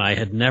Morgan and I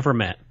had never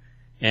met,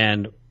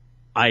 and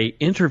I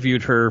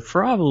interviewed her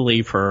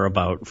probably for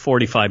about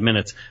 45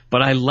 minutes,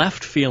 but I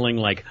left feeling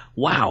like,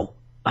 wow,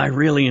 I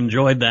really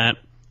enjoyed that.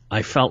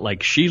 I felt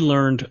like she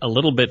learned a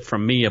little bit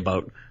from me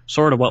about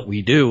sort of what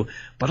we do,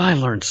 but I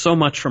learned so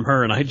much from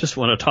her, and I just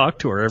want to talk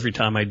to her every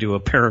time I do a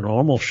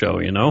paranormal show,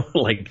 you know?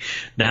 Like,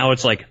 now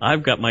it's like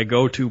I've got my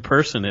go-to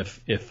person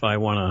if I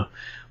want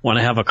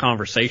to have a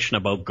conversation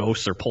about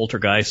ghosts or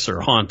poltergeists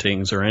or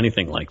hauntings or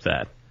anything like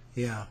that.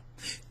 Yeah.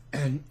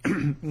 And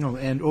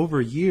and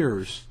over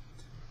years,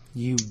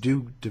 you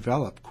do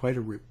develop quite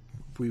a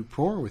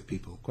rapport with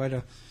people, quite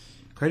a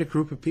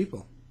group of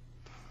people.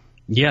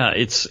 Yeah,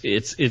 it's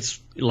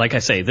like I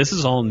say, this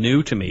is all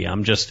new to me.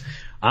 I'm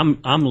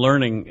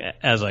learning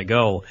as I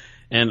go,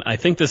 and I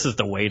think this is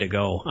the way to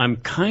go. I'm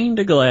kind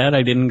of glad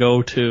I didn't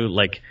go to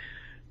like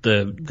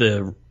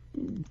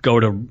go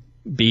to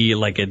be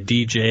like a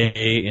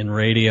DJ in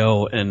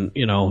radio, and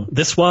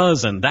this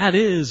was and that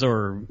is,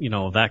 or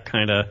that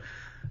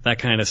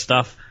kind of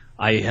stuff.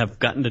 I have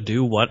gotten to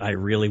do what I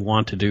really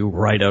want to do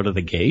right out of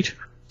the gate.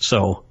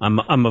 So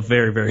I'm a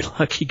very, very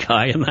lucky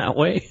guy in that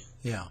way.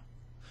 Yeah.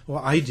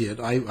 Well, I did.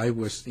 I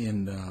was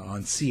in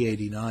on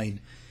C89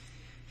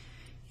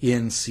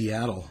 in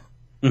Seattle,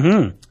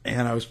 and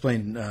I was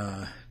playing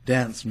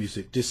dance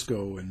music,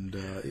 disco, and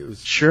it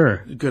was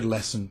a good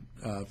lesson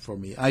for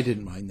me. I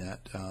didn't mind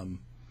that.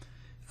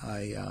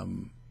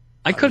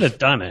 I could have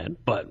done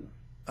it, but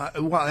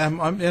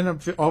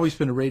I've always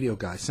been a radio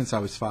guy since I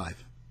was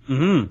 5.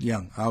 Mm-hmm.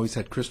 Young, I always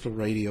had crystal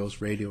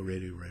radios, radio.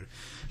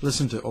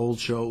 Listened to old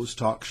shows,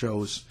 talk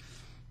shows.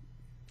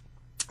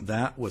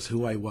 That was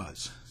who I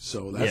was.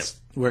 So that's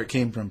where it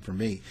came from for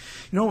me.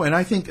 And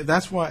I think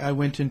that's why I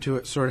went into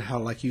it sort of how,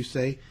 like you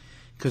say,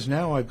 because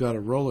now I've got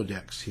a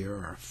Rolodex here,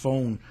 or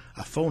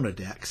a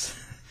Phonodex.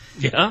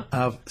 Yeah.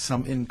 Of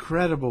some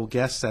incredible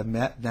guests I've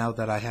met now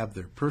that I have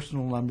their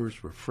personal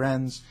numbers, we're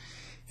friends,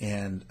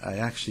 and I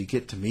actually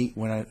get to meet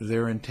when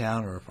they're in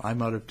town or if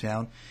I'm out of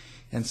town.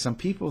 And some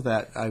people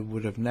that I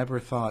would have never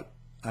thought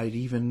I'd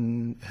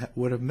even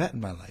would have met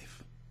in my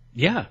life.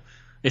 Yeah.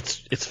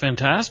 It's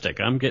fantastic.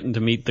 I'm getting to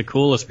meet the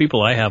coolest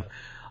people. I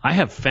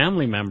have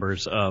family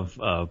members of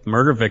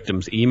murder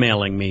victims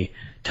emailing me,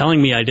 telling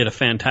me I did a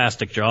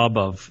fantastic job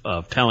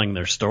of telling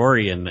their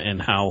story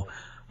and how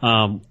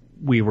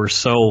we were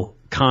so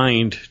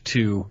kind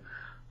to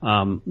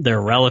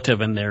their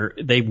relative, and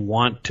they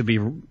want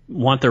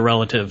their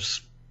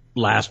relatives'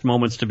 last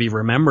moments to be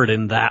remembered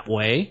in that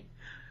way,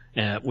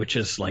 which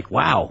is like,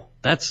 wow,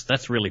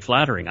 that's really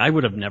flattering. I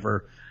would have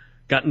never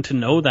gotten to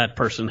know that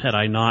person had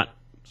I not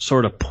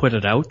sort of put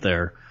it out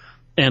there.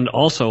 And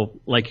also,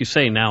 like you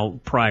say, now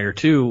prior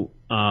to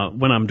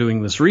when I'm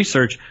doing this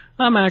research,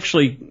 I'm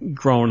actually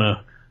grown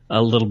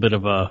a little bit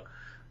of a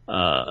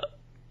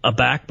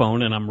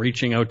backbone, and I'm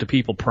reaching out to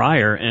people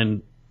prior,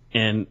 and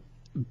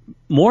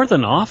more than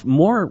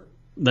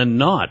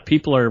not,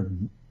 people are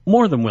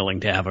more than willing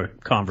to have a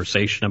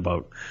conversation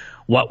about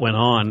what went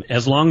on,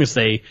 as long as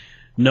they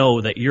know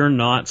that you're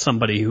not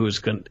somebody who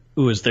is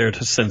there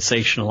to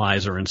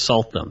sensationalize or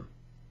insult them.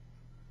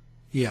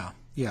 Yeah,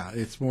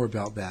 it's more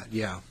about that.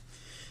 Yeah,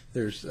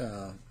 there's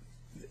so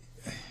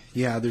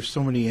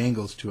many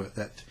angles to it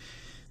that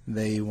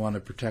they want to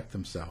protect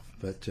themselves.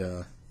 But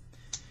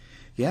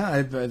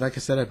like I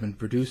said, I've been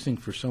producing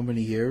for so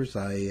many years.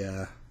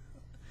 I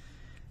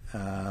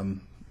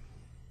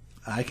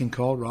can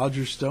call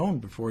Roger Stone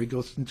before he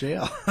goes to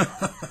jail.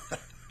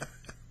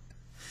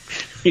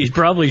 He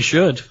probably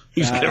should.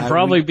 He's going to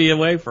probably be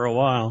away for a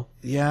while.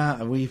 Yeah,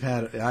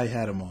 I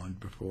had him on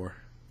before.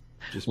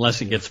 Unless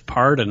he gets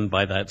pardoned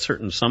by that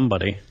certain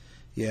somebody.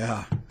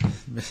 Yeah.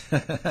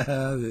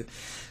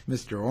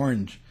 Mr.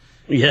 Orange.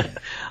 Yeah.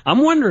 I'm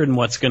wondering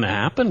what's going to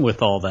happen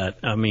with all that.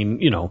 I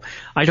mean,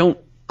 I don't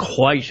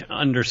quite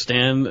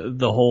understand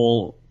the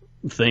whole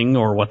thing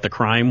or what the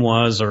crime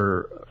was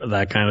or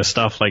that kind of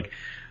stuff. Like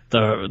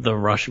the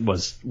Russian,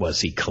 was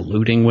he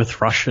colluding with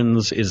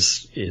Russians?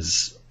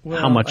 Well,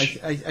 how much?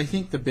 I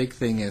think the big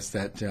thing is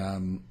that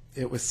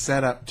it was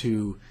set up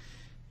to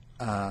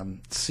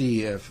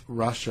see if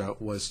Russia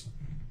was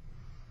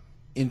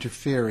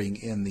interfering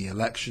in the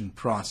election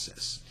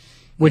process,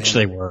 which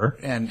they were,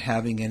 and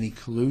having any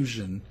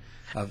collusion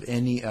of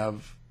any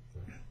of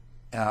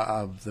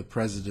the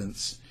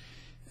president's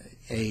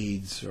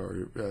aides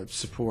or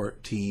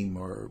support team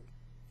or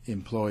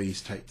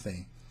employees type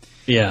thing.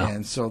 Yeah,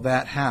 and so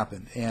that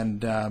happened.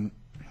 And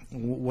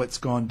what's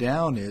gone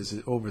down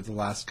is over the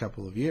last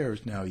couple of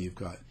years now you've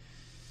got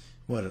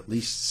at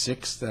least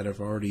 6 that have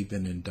already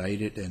been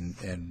indicted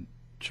and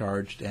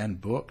charged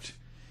and booked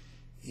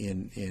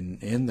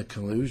in the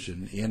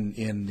collusion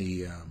in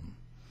the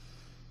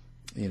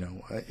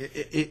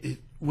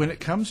when it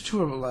comes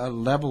to a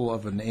level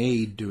of an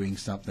aide doing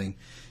something,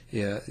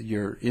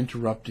 you're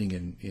interrupting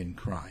in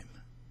crime.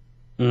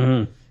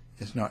 Mm-hmm.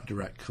 It's not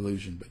direct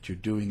collusion, but you're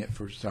doing it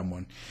for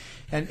someone.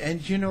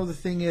 And you know, the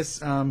thing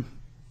is,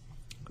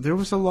 there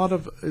was a lot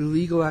of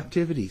illegal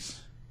activities.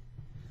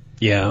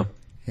 Yeah.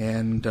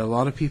 And a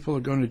lot of people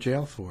are going to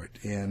jail for it.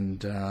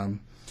 And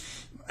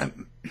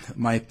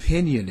my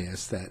opinion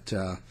is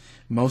that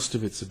most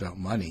of it's about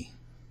money.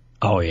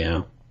 Oh,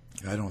 yeah.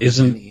 I don't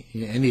think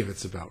any of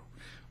it's about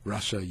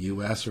Russia,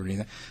 U.S., or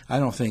anything. I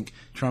don't think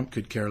Trump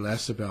could care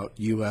less about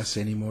U.S.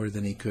 any more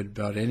than he could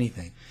about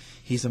anything.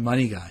 He's a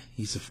money guy.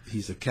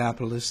 He's a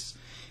capitalist,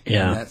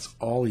 and that's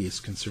all he is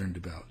concerned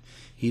about.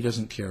 He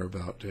doesn't care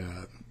about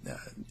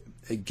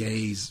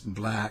gays,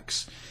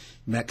 blacks,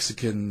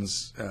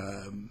 Mexicans,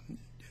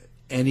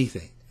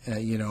 anything.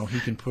 You know, he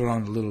can put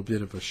on a little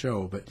bit of a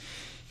show, but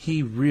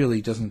he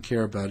really doesn't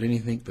care about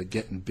anything but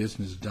getting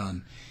business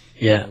done.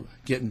 Yeah. You know,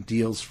 getting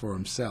deals for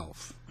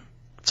himself.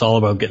 It's all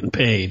about getting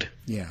paid.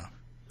 Yeah.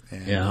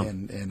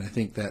 And I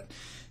think that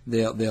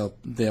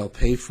they'll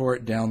pay for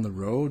it down the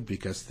road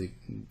because they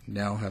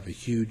now have a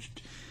huge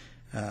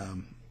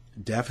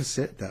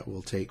deficit that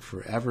will take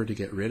forever to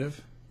get rid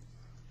of.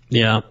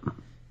 Yeah.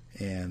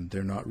 And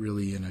they're not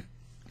really in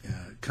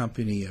a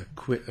country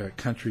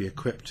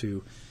equipped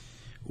to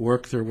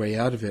work their way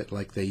out of it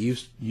like they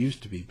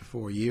used to be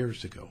before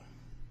years ago.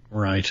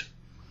 Right.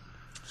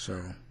 So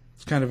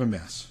it's kind of a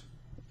mess.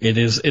 It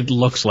is. It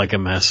looks like a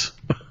mess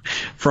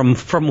from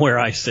where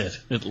I sit.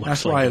 It looks.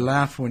 That's why I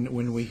laugh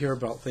when we hear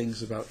about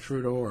things about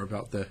Trudeau or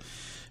about the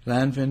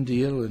Lanvin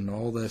deal and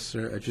all this.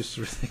 I just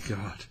sort of think,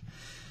 God,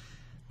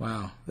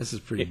 wow, this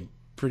is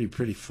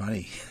pretty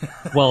funny.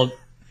 Well,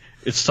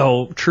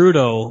 so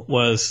Trudeau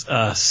was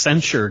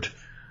censured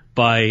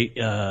by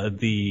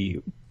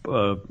the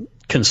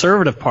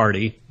Conservative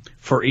Party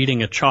for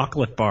eating a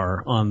chocolate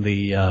bar on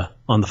the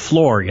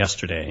floor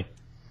yesterday.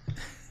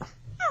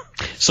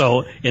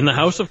 So in the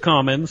House of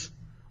Commons,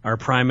 our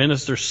Prime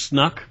Minister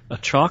snuck a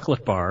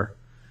chocolate bar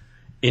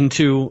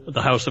into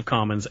the House of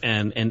Commons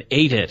and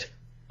ate it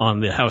on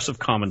the House of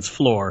Commons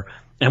floor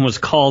and was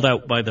called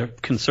out by the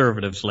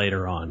Conservatives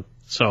later on.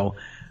 So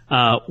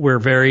we're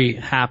very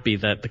happy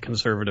that the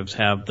Conservatives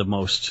have the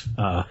most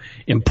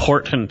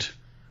important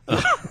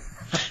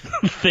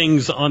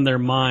things on their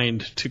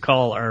mind to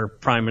call our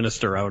Prime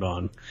Minister out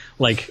on.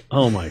 Like,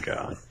 oh my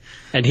God.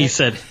 And he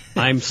said,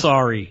 I'm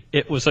sorry,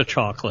 it was a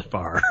chocolate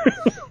bar.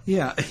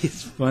 Yeah,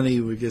 it's funny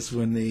because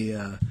when they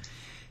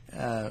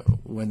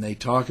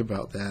talk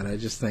about that, I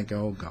just think,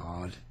 oh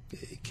God,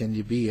 can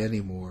you be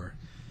any more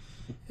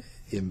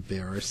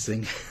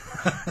embarrassing?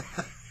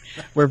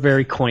 We're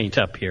very quaint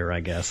up here, I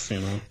guess, you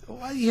know.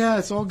 Well, yeah,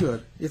 it's all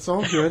good. It's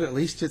all good. At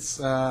least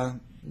it's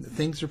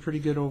things are pretty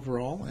good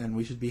overall, and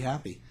we should be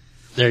happy.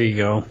 There you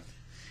go.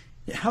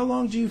 How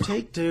long do you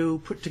take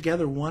to put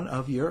together one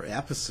of your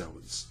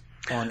episodes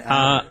on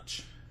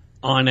average?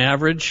 On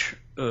average,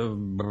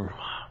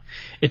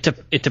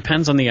 it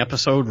depends on the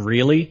episode,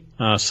 really.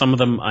 Some of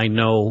them I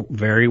know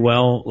very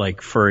well.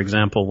 Like, for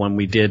example, when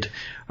we did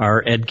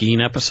our Ed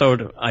Gein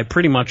episode, I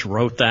pretty much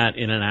wrote that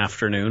in an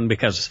afternoon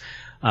because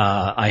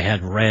I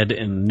had read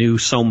and knew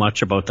so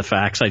much about the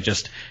facts. I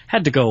just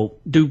had to go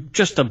do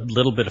just a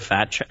little bit of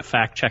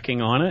fact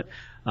checking on it.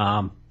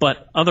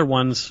 But other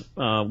ones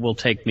will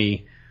take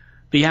me.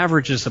 The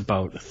average is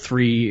about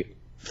three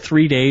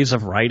days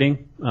of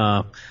writing,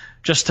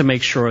 just to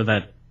make sure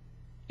that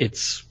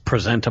it's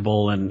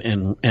presentable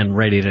and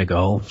ready to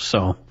go.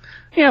 So,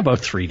 yeah, about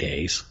 3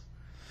 days.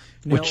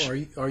 Now,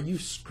 are you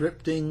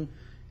scripting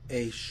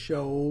a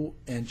show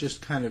and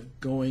just kind of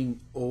going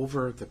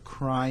over the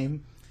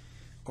crime,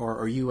 or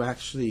are you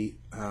actually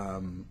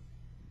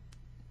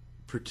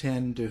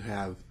pretend to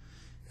have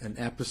an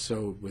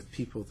episode with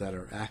people that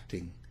are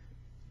acting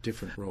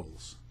different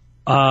roles?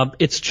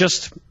 It's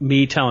just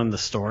me telling the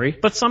story,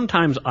 but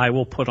sometimes I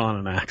will put on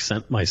an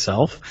accent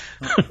myself,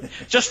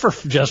 just for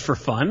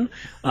fun.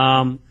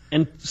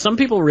 And some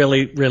people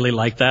really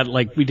like that.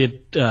 Like we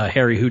did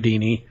Harry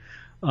Houdini,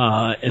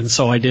 and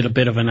so I did a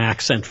bit of an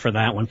accent for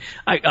that one.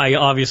 I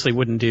obviously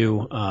wouldn't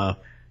do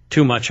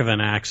too much of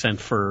an accent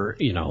for,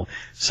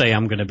 say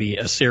I'm going to be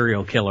a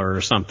serial killer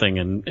or something,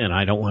 and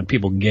I don't want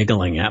people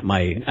giggling at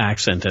my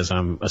accent as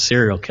I'm a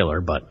serial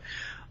killer, but.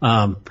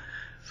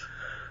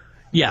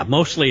 Yeah,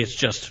 mostly it's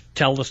just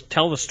tell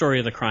the story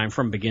of the crime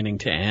from beginning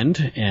to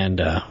end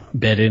and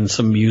bed in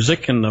some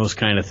music and those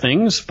kind of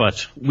things.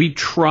 But we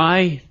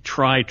try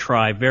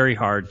very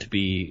hard to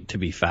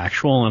be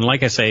factual. And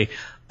like I say,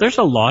 there's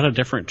a lot of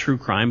different true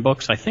crime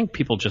books. I think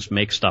people just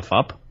make stuff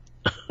up.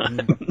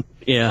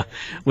 Yeah,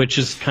 which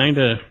is kind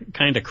of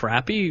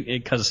crappy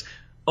because,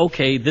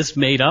 okay, this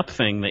made up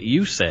thing that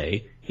you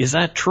say, is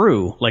that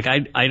true? Like,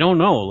 I don't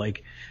know.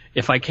 Like,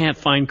 if I can't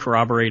find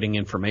corroborating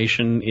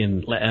information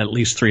in at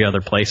least 3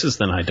 other places,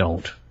 then I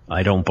don't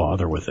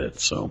bother with it.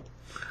 So,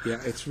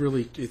 yeah, it's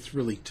really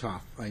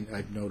tough.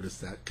 I've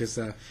noticed that because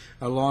a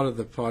lot of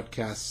the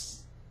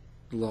podcasts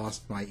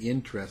lost my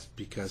interest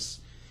because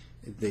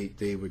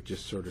they would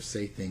just sort of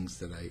say things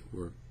that I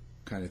were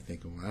kind of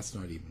thinking, well, that's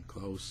not even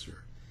close,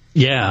 or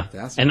Yeah,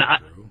 That's and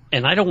not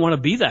I don't want to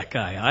be that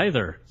guy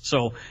either.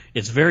 So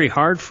it's very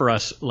hard for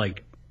us,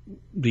 like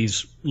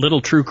these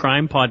little true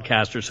crime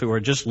podcasters who are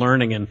just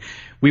learning, and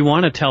we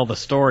want to tell the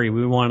story.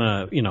 We want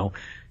to,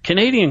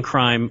 Canadian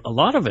crime, a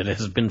lot of it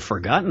has been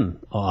forgotten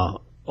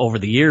over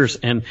the years,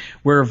 and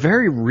we're a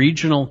very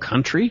regional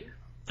country.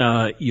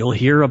 You'll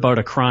hear about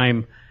a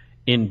crime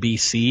in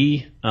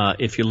BC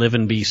if you live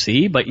in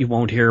BC, but you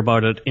won't hear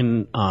about it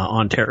in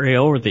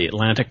Ontario or the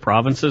Atlantic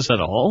provinces at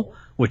all,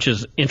 which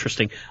is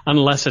interesting,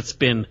 unless it's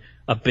been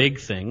a big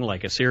thing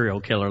like a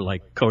serial killer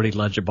like Cody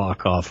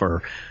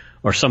Ledjabakov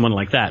or someone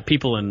like that.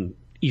 People in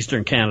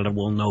Eastern Canada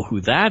will know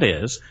who that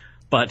is,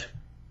 but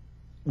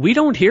we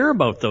don't hear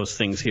about those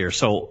things here.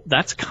 So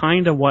that's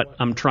kind of what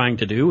I'm trying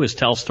to do, is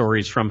tell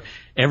stories from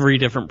every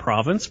different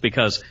province,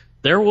 because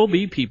there will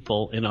be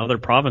people in other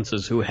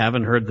provinces who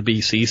haven't heard the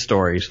BC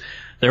stories.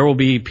 There will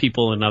be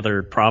people in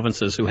other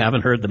provinces who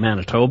haven't heard the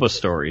Manitoba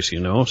stories,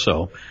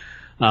 So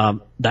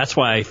that's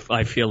why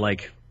I feel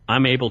like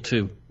I'm able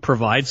to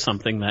provide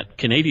something that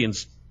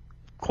Canadians,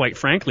 quite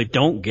frankly,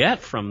 don't get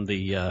from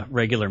the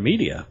regular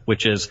media,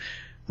 which is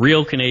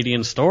real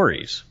Canadian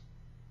stories.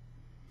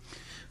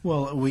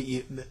 Well,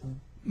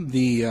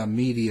 the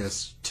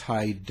media's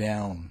tied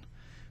down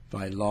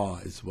by law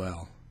as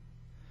well.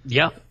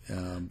 Yeah.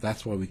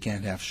 That's why we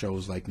can't have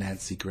shows like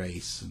Nancy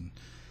Grace and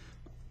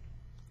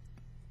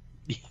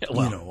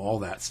all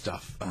that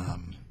stuff.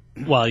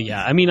 Well,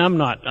 yeah. I mean,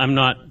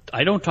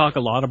 I don't talk a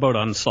lot about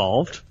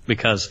unsolved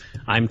because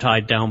I'm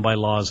tied down by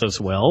laws as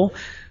well.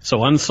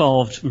 So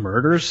unsolved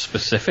murders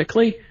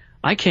specifically,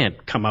 I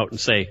can't come out and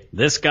say,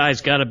 this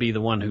guy's got to be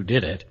the one who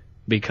did it,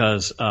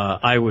 because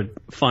I would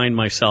find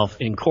myself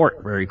in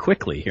court very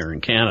quickly here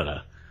in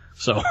Canada.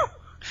 So,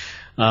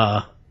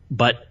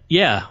 but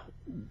yeah,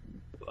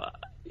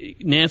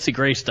 Nancy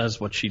Grace does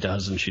what she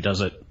does, and she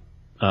does it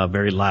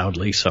very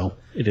loudly, so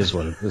it is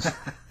what it is.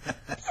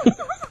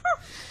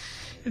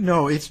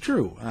 No, it's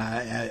true.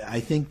 I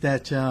think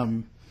that,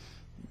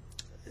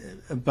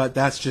 but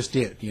that's just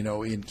it.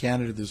 In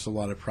Canada, there's a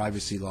lot of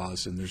privacy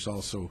laws, and there's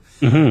also,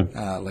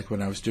 like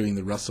when I was doing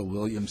the Russell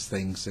Williams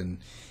things, and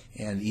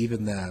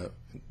even the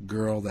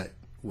girl that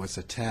was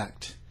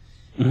attacked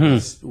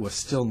was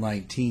still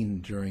 19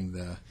 during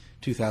the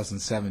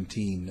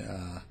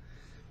 2017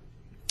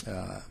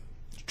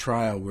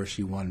 trial where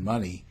she won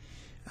money.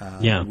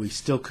 We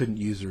still couldn't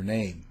use her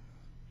name.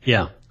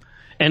 Yeah.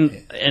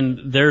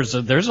 And there's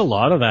a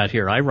lot of that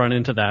here. I run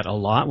into that a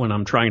lot when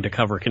I'm trying to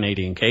cover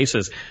Canadian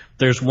cases.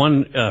 There's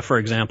one, for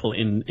example,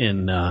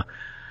 in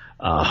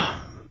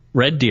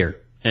Red Deer,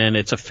 and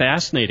it's a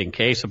fascinating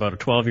case about a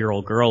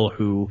 12-year-old girl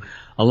who,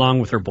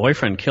 along with her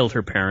boyfriend, killed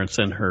her parents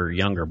and her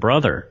younger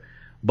brother.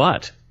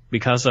 But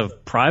because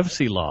of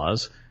privacy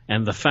laws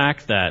and the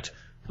fact that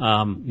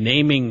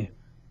naming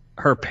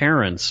her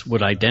parents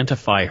would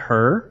identify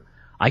her,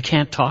 I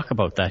can't talk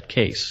about that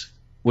case,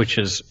 which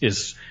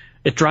is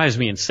it drives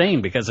me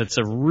insane, because it's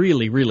a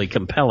really, really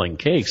compelling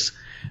case.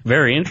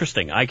 Very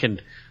interesting. I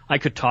could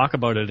talk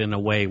about it in a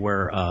way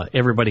where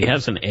everybody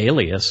has an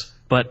alias,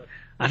 but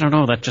I don't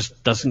know, that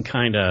just doesn't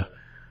kind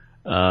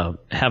of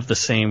have the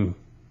same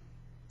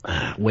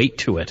weight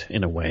to it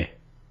in a way.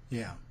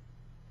 Yeah,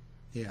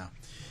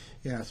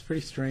 it's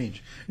pretty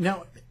strange.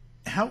 Now,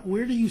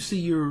 where do you see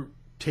you're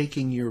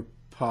taking your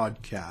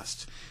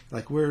podcast?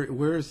 Like,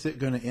 where is it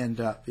going to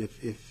end up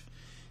if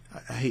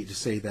I hate to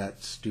say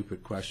that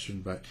stupid question,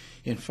 but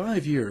in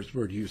 5 years,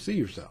 where do you see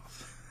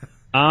yourself?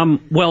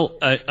 Well,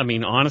 I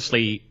mean,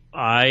 honestly,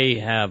 I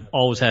have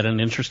always had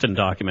an interest in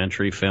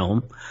documentary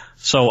film,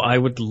 so I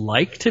would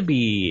like to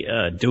be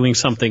doing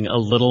something a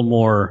little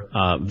more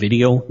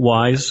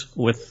video-wise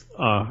with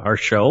our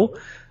show,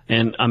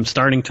 and I'm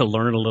starting to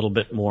learn a little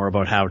bit more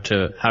about how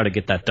to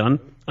get that done.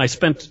 I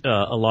spent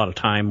a lot of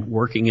time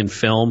working in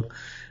film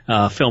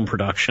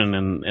production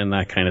and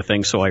that kind of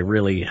thing, so I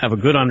really have a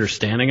good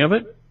understanding of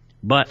it.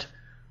 But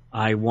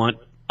I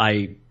want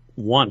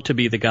to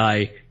be the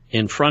guy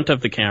in front of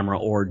the camera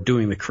or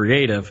doing the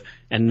creative,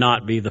 and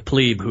not be the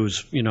plebe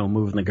who's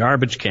moving the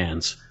garbage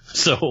cans.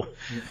 So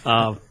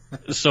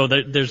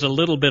there's a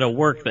little bit of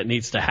work that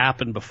needs to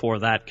happen before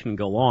that can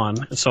go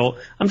on. So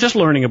I'm just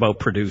learning about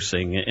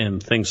producing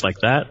and things like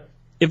that.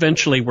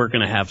 Eventually, we're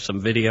going to have some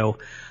video.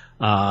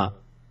 I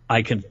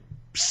can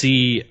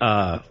see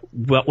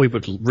what we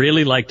would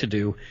really like to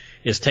do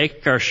is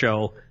take our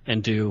show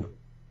and do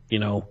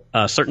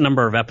a certain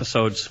number of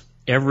episodes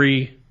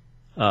every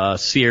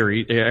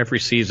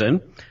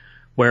season,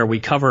 where we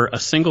cover a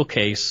single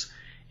case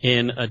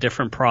in a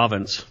different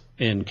province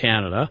in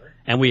Canada,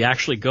 and we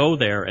actually go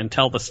there and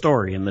tell the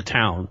story in the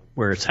town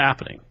where it's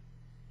happening,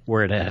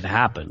 where it had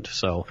happened.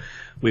 So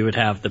we would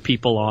have the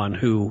people on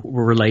who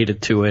were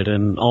related to it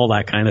and all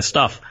that kind of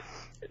stuff.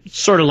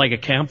 Sort of like a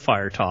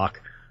campfire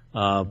talk,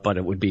 but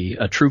it would be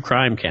a true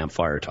crime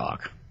campfire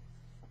talk.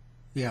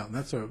 Yeah,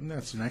 that's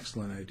an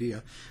excellent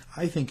idea.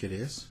 I think it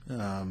is.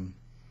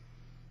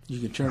 You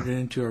can turn it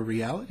into a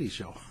reality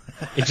show.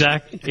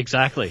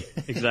 Exactly.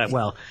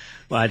 Well,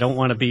 I don't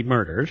want to be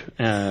murdered.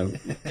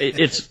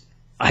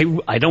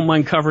 I don't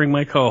mind covering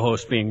my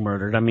co-host being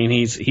murdered. I mean,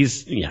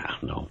 he's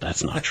no,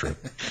 that's not true.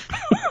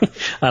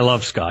 I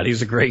love Scott.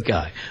 He's a great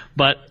guy.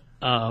 But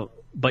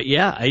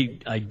yeah,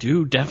 I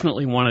do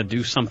definitely want to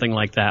do something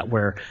like that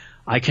where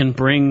I can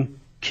bring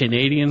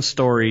Canadian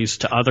stories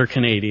to other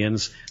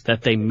Canadians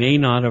that they may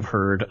not have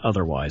heard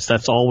otherwise.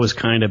 That's always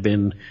kind of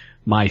been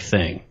my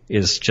thing,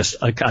 is just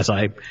because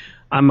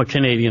I'm a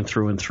Canadian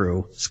through and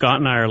through. Scott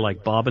and I are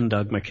like Bob and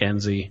Doug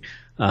McKenzie.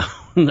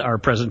 Our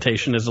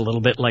presentation is a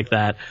little bit like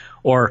that.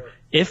 Or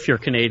if you're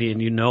Canadian,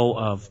 you know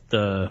of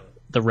the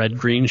Red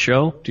Green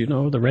Show. Do you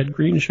know the Red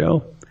Green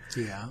Show?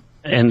 Yeah.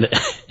 And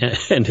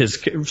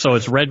so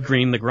it's Red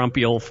Green, the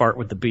grumpy old fart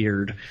with the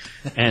beard,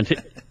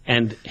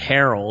 and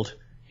Harold,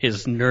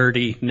 his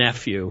nerdy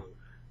nephew,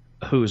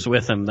 who's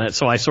with him.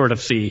 So I sort of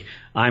see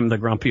I'm the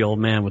grumpy old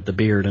man with the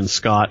beard, and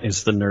Scott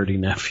is the nerdy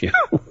nephew.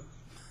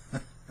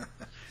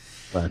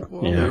 But,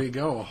 well, there you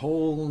go. A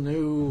whole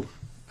new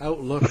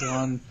outlook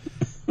on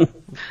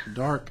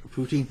Dark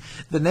Poutine.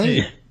 The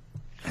name.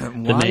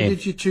 Why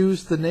did you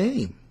choose the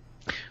name?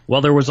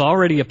 Well, there was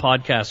already a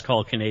podcast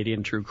called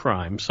Canadian True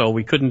Crime, so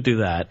we couldn't do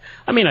that.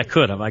 I mean, I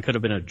could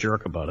have been a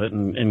jerk about it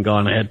and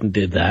gone ahead and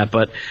did that,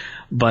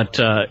 but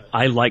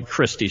I like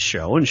Christy's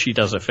show, and she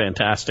does a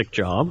fantastic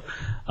job.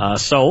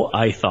 So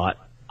I thought,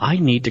 I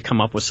need to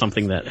come up with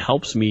something that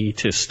helps me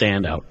to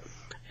stand out.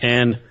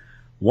 And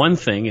one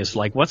thing is,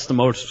 like, what's the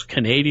most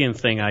Canadian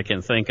thing I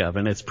can think of?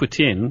 And it's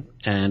poutine.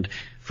 And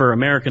for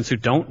Americans who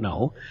don't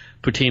know,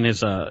 poutine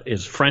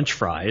is French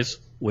fries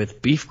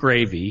with beef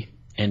gravy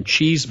and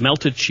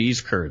melted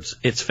cheese curds.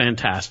 It's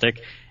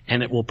fantastic,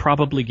 and it will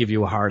probably give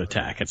you a heart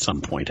attack at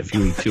some point if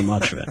you eat too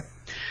much of it.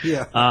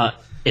 Yeah.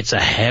 It's a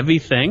heavy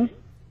thing.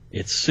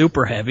 It's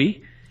super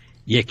heavy.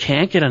 You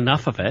can't get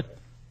enough of it,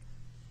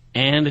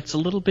 and it's a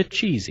little bit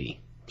cheesy.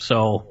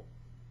 So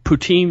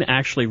poutine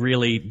actually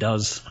really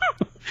does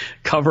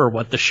cover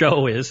what the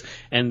show is.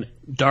 And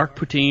dark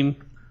poutine,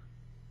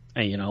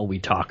 we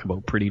talk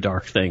about pretty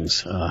dark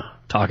things,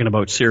 talking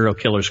about serial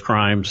killers,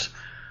 crimes,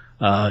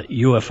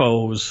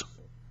 UFOs,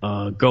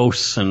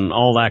 ghosts, and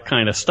all that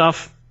kind of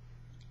stuff.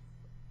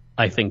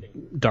 I think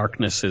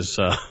darkness is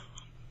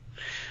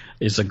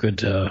a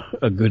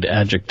good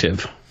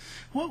adjective.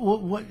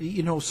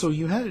 What so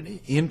you had an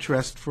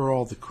interest for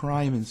all the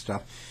crime and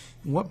stuff.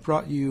 What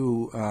brought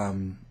you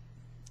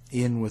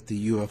in with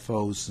the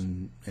UFOs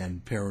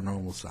and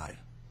paranormal side?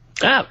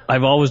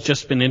 I've always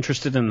just been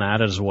interested in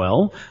that as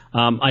well.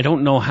 I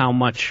don't know how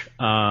much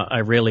I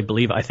really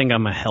believe. I think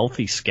I'm a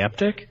healthy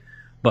skeptic,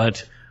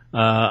 but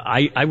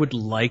I would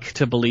like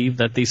to believe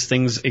that these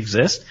things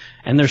exist.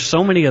 And there's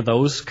so many of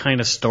those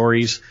kind of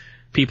stories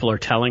people are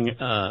telling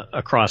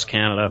across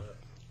Canada.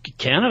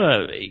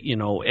 Canada,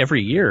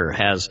 every year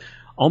has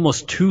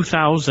almost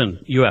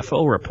 2,000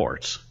 UFO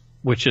reports,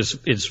 which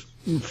is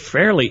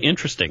fairly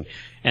interesting.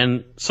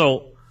 And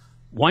so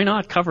why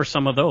not cover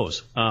some of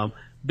those?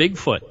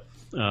 Bigfoot,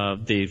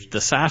 the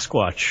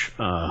Sasquatch,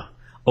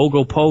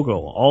 Ogopogo,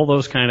 all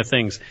those kind of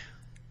things.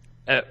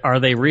 Are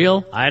they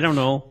real? I don't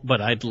know,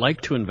 but I'd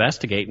like to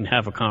investigate and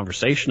have a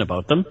conversation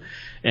about them.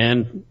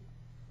 And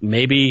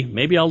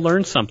maybe I'll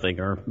learn something,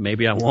 or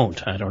maybe I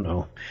won't. I don't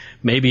know.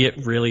 Maybe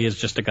it really is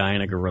just a guy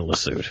in a gorilla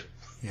suit.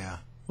 Yeah.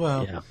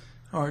 Well,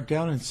 or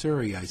down in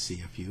Surrey, I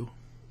see a few.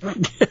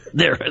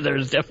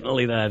 There's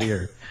definitely that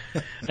here.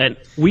 And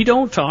we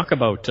don't talk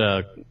about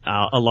a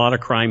lot of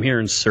crime here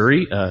in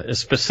Surrey,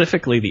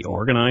 specifically the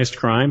organized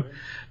crime,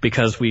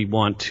 because we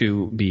want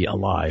to be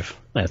alive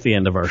at the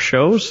end of our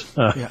shows.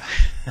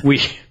 We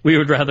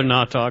would rather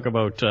not talk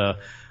about,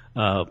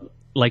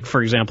 like,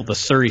 for example, the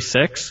Surrey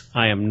Six.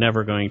 I am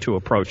never going to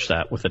approach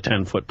that with a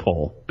 10-foot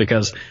pole,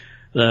 because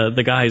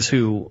the guys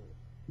who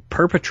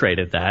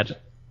perpetrated that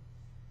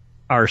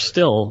are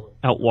still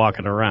out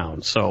walking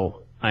around.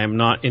 So I am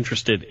not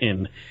interested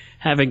in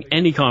having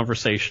any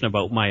conversation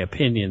about my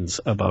opinions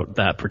about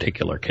that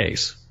particular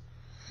case.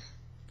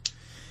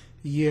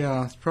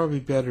 Yeah, it's probably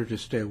better to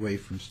stay away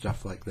from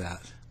stuff like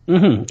that.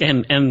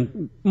 Mm-hmm.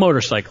 And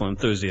motorcycle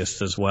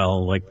enthusiasts as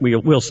well. Like,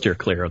 we'll steer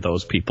clear of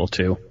those people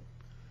too.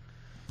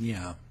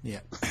 Yeah.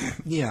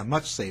 Yeah,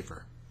 much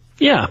safer.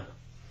 Yeah.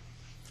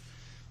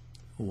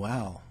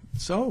 Wow.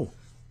 So,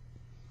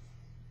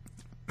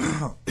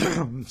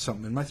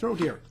 something in my throat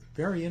here.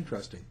 Very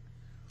interesting.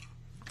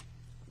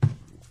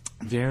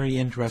 Very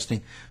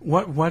interesting.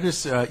 What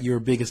is your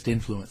biggest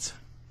influence?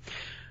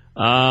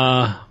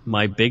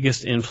 My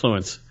biggest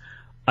influence.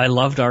 I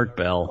loved Art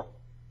Bell.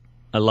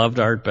 I loved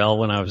Art Bell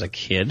when I was a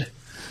kid.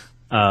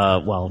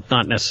 Well,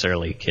 not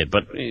necessarily a kid,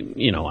 but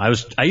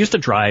I used to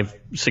drive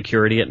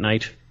security at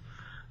night,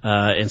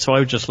 and so I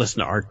would just listen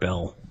to Art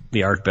Bell,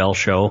 the Art Bell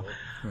Show.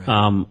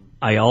 Right.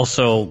 I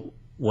also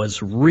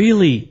was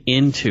really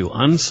into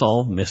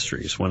unsolved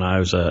mysteries when I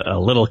was a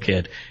little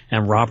kid,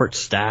 and Robert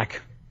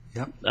Stack.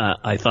 Yep.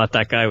 I thought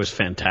that guy was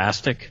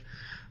fantastic.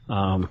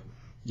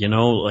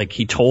 Like,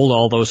 he told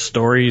all those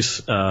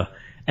stories,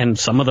 and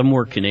some of them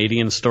were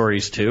Canadian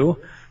stories too.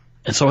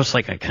 And so it's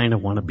like, I kind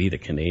of want to be the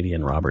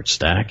Canadian Robert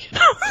Stack.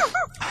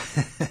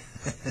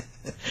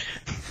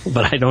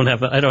 But I don't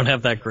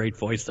have that great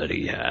voice that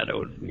he had.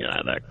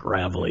 That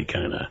gravelly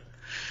kind of.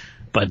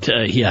 But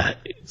yeah.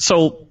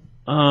 So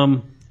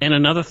and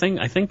another thing,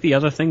 I think the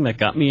other thing that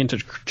got me into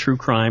true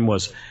crime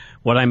was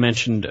what I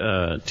mentioned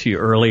to you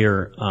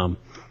earlier.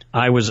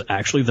 I was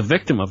actually the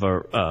victim of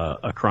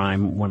a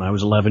crime when I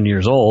was 11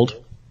 years old.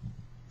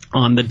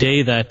 On the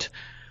day that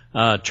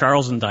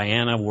Charles and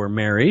Diana were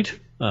married,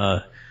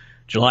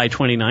 July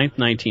 29th,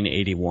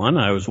 1981,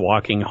 I was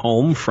walking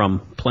home from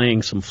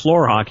playing some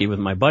floor hockey with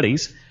my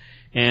buddies,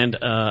 and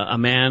a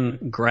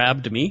man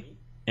grabbed me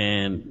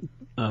and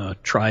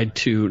tried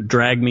to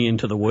drag me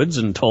into the woods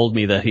and told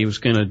me that he was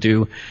going to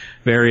do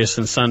various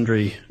and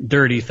sundry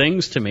dirty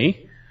things to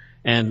me.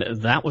 And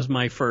that was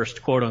my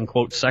first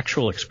quote-unquote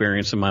sexual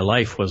experience in my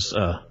life, was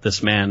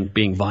this man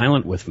being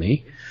violent with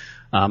me.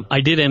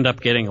 I did end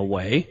up getting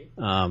away,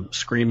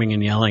 screaming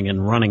and yelling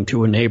and running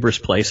to a neighbor's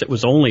place. It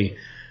was only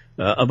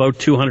about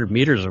 200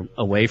 meters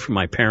away from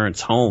my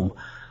parents' home.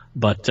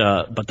 But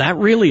that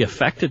really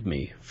affected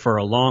me for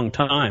a long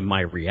time.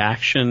 My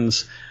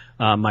reactions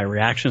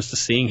to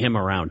seeing him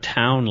around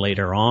town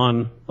later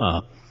on,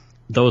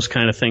 those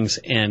kind of things.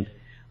 And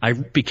I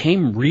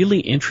became really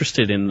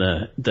interested in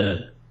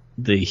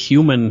the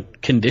human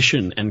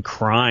condition and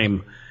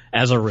crime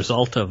as a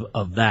result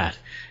of that.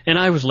 And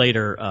I was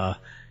later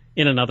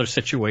in another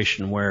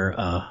situation where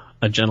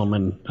a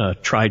gentleman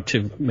tried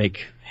to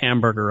make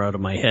hamburger out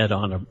of my head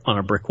on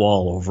a brick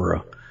wall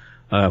over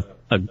a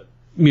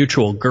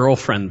mutual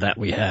girlfriend that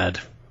we had.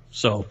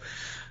 So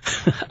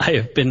I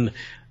have been,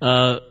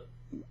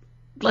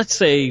 let's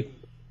say,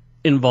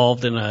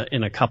 involved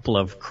in a couple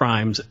of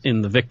crimes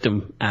in the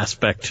victim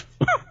aspect.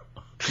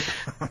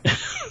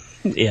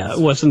 Yeah, it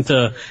wasn't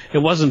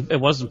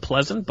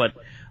pleasant, but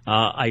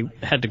I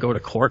had to go to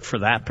court for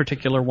that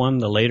particular one,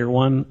 the later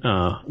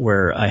one,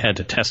 where I had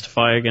to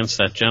testify against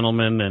that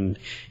gentleman, and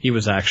he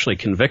was actually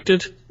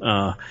convicted.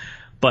 So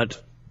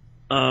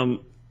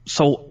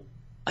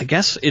I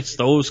guess it's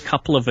those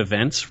couple of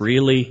events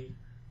really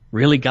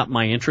got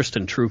my interest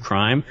in true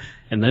crime,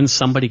 and then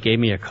somebody gave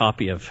me a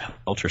copy of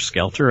Helter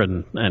Skelter,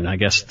 and I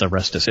guess the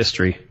rest is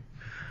history.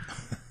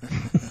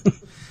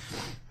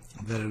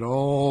 That it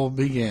all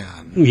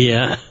began.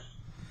 Yeah.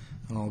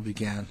 It all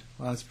began.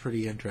 Well, that's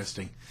pretty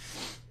interesting.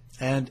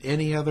 And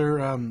any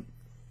other,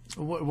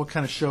 what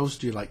kind of shows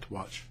do you like to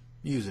watch?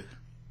 Music?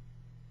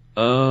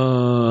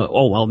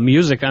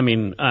 Music, I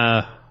mean,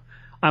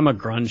 I'm a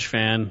grunge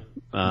fan.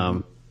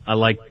 I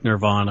like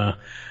Nirvana.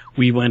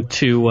 We went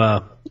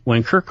to,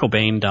 when Kurt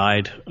Cobain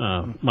died,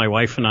 my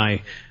wife and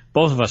I,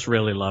 both of us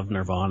really loved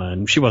Nirvana,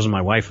 and she wasn't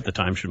my wife at the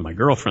time, she was my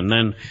girlfriend.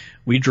 Then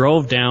we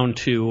drove down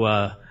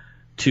to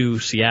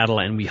Seattle,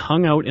 and we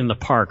hung out in the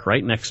park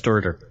right next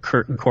door to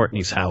Kurt and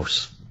Courtney's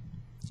house,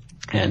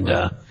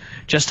 and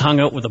just hung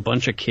out with a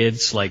bunch of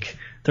kids. Like,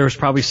 there was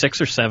probably 6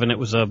 or 7. It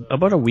was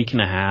about a week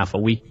and a half, a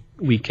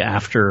week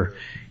after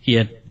he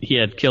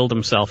had killed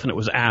himself, and it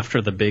was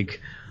after the big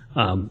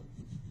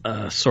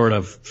sort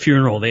of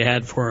funeral they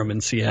had for him in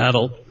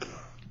Seattle.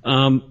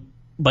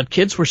 But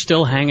kids were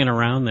still hanging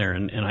around there,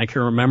 and I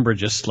can remember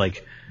just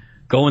like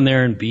going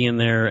there and being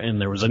there, and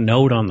there was a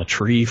note on the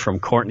tree from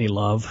Courtney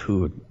Love,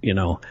 who,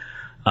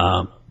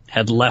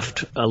 had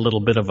left a little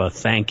bit of a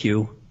thank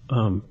you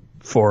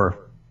for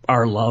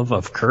our love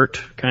of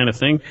Kurt kind of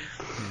thing.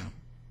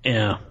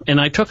 Yeah.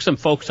 And I took some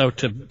folks out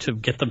to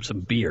get them some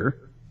beer.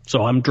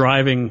 So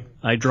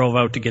I drove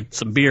out to get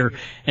some beer.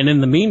 And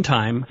in the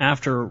meantime,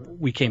 after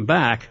we came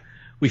back,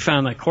 we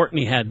found that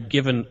Courtney had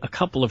given a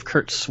couple of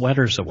Kurt's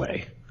sweaters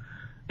away.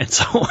 And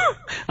so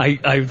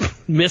I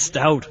missed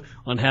out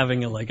on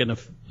having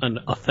an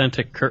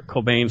authentic Kurt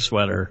Cobain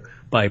sweater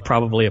by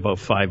probably about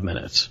 5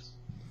 minutes.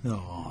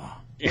 Oh.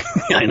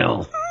 I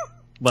know.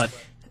 But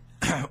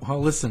well,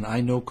 listen,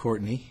 I know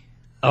Courtney.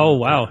 Oh,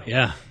 wow,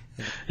 yeah.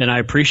 And I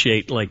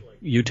appreciate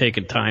you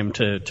taking time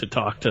to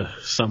talk to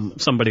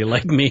somebody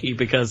like me,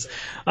 because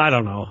I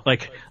don't know,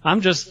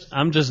 I'm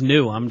just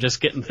new. I'm just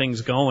getting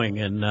things going,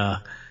 and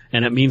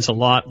it means a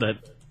lot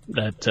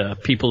that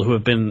people who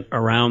have been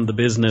around the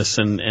business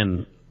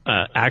and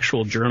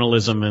actual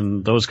journalism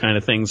and those kind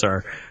of things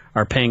are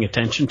paying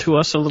attention to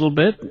us a little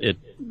bit. It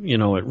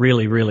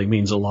really, really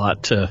means a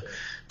lot to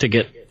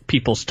get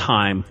people's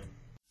time.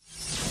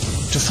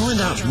 To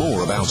find out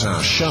more about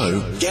our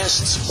show,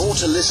 guests, or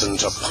to listen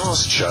to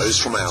past shows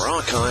from our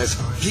archive,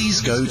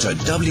 please go to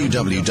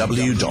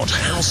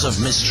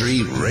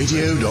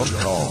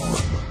www.houseofmysteryradio.com.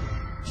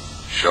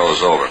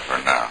 Show's over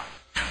for now.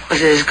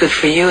 Was it as good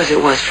for you as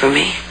it was for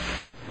me?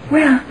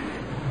 Well,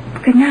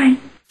 good night.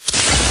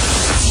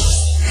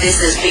 This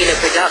has been a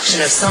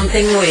production of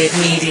Something Weird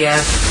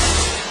Media.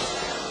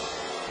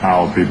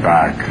 I'll be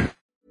back.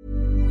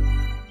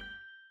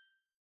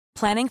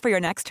 Planning for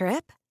your next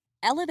trip?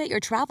 Elevate your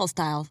travel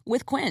style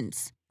with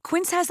Quince.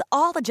 Quince has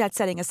all the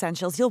jet-setting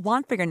essentials you'll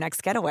want for your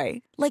next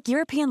getaway, like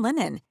European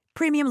linen,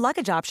 premium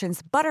luggage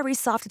options, buttery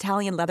soft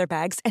Italian leather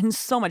bags, and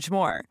so much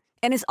more.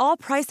 And is all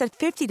priced at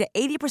 50 to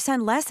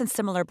 80% less than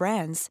similar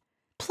brands.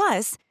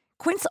 Plus,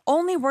 Quince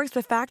only works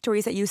with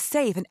factories that use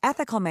safe and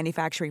ethical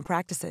manufacturing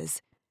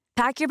practices.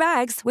 Pack your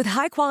bags with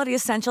high-quality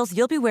essentials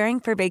you'll be wearing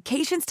for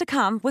vacations to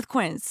come with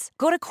Quince.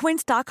 Go to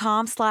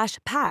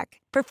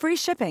quince.com/pack for free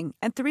shipping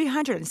and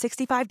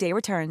 365-day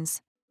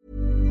returns.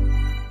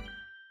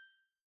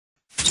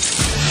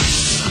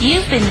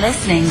 You've been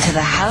listening to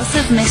the House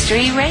of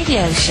Mystery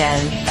radio show.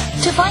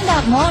 To find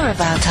out more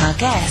about our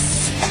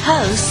guests,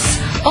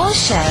 hosts, or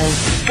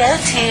shows, go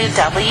to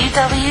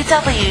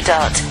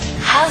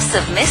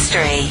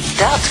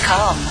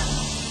www.houseofmystery.com.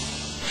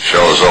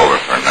 Show's over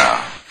for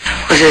now.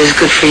 Was it as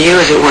good for you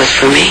as it was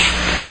for me?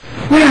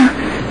 Well,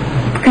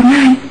 good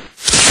night.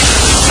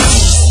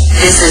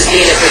 This has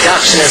been a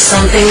production of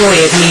Something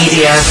Weird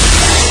Media.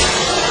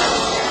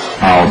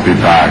 I'll be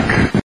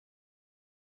back.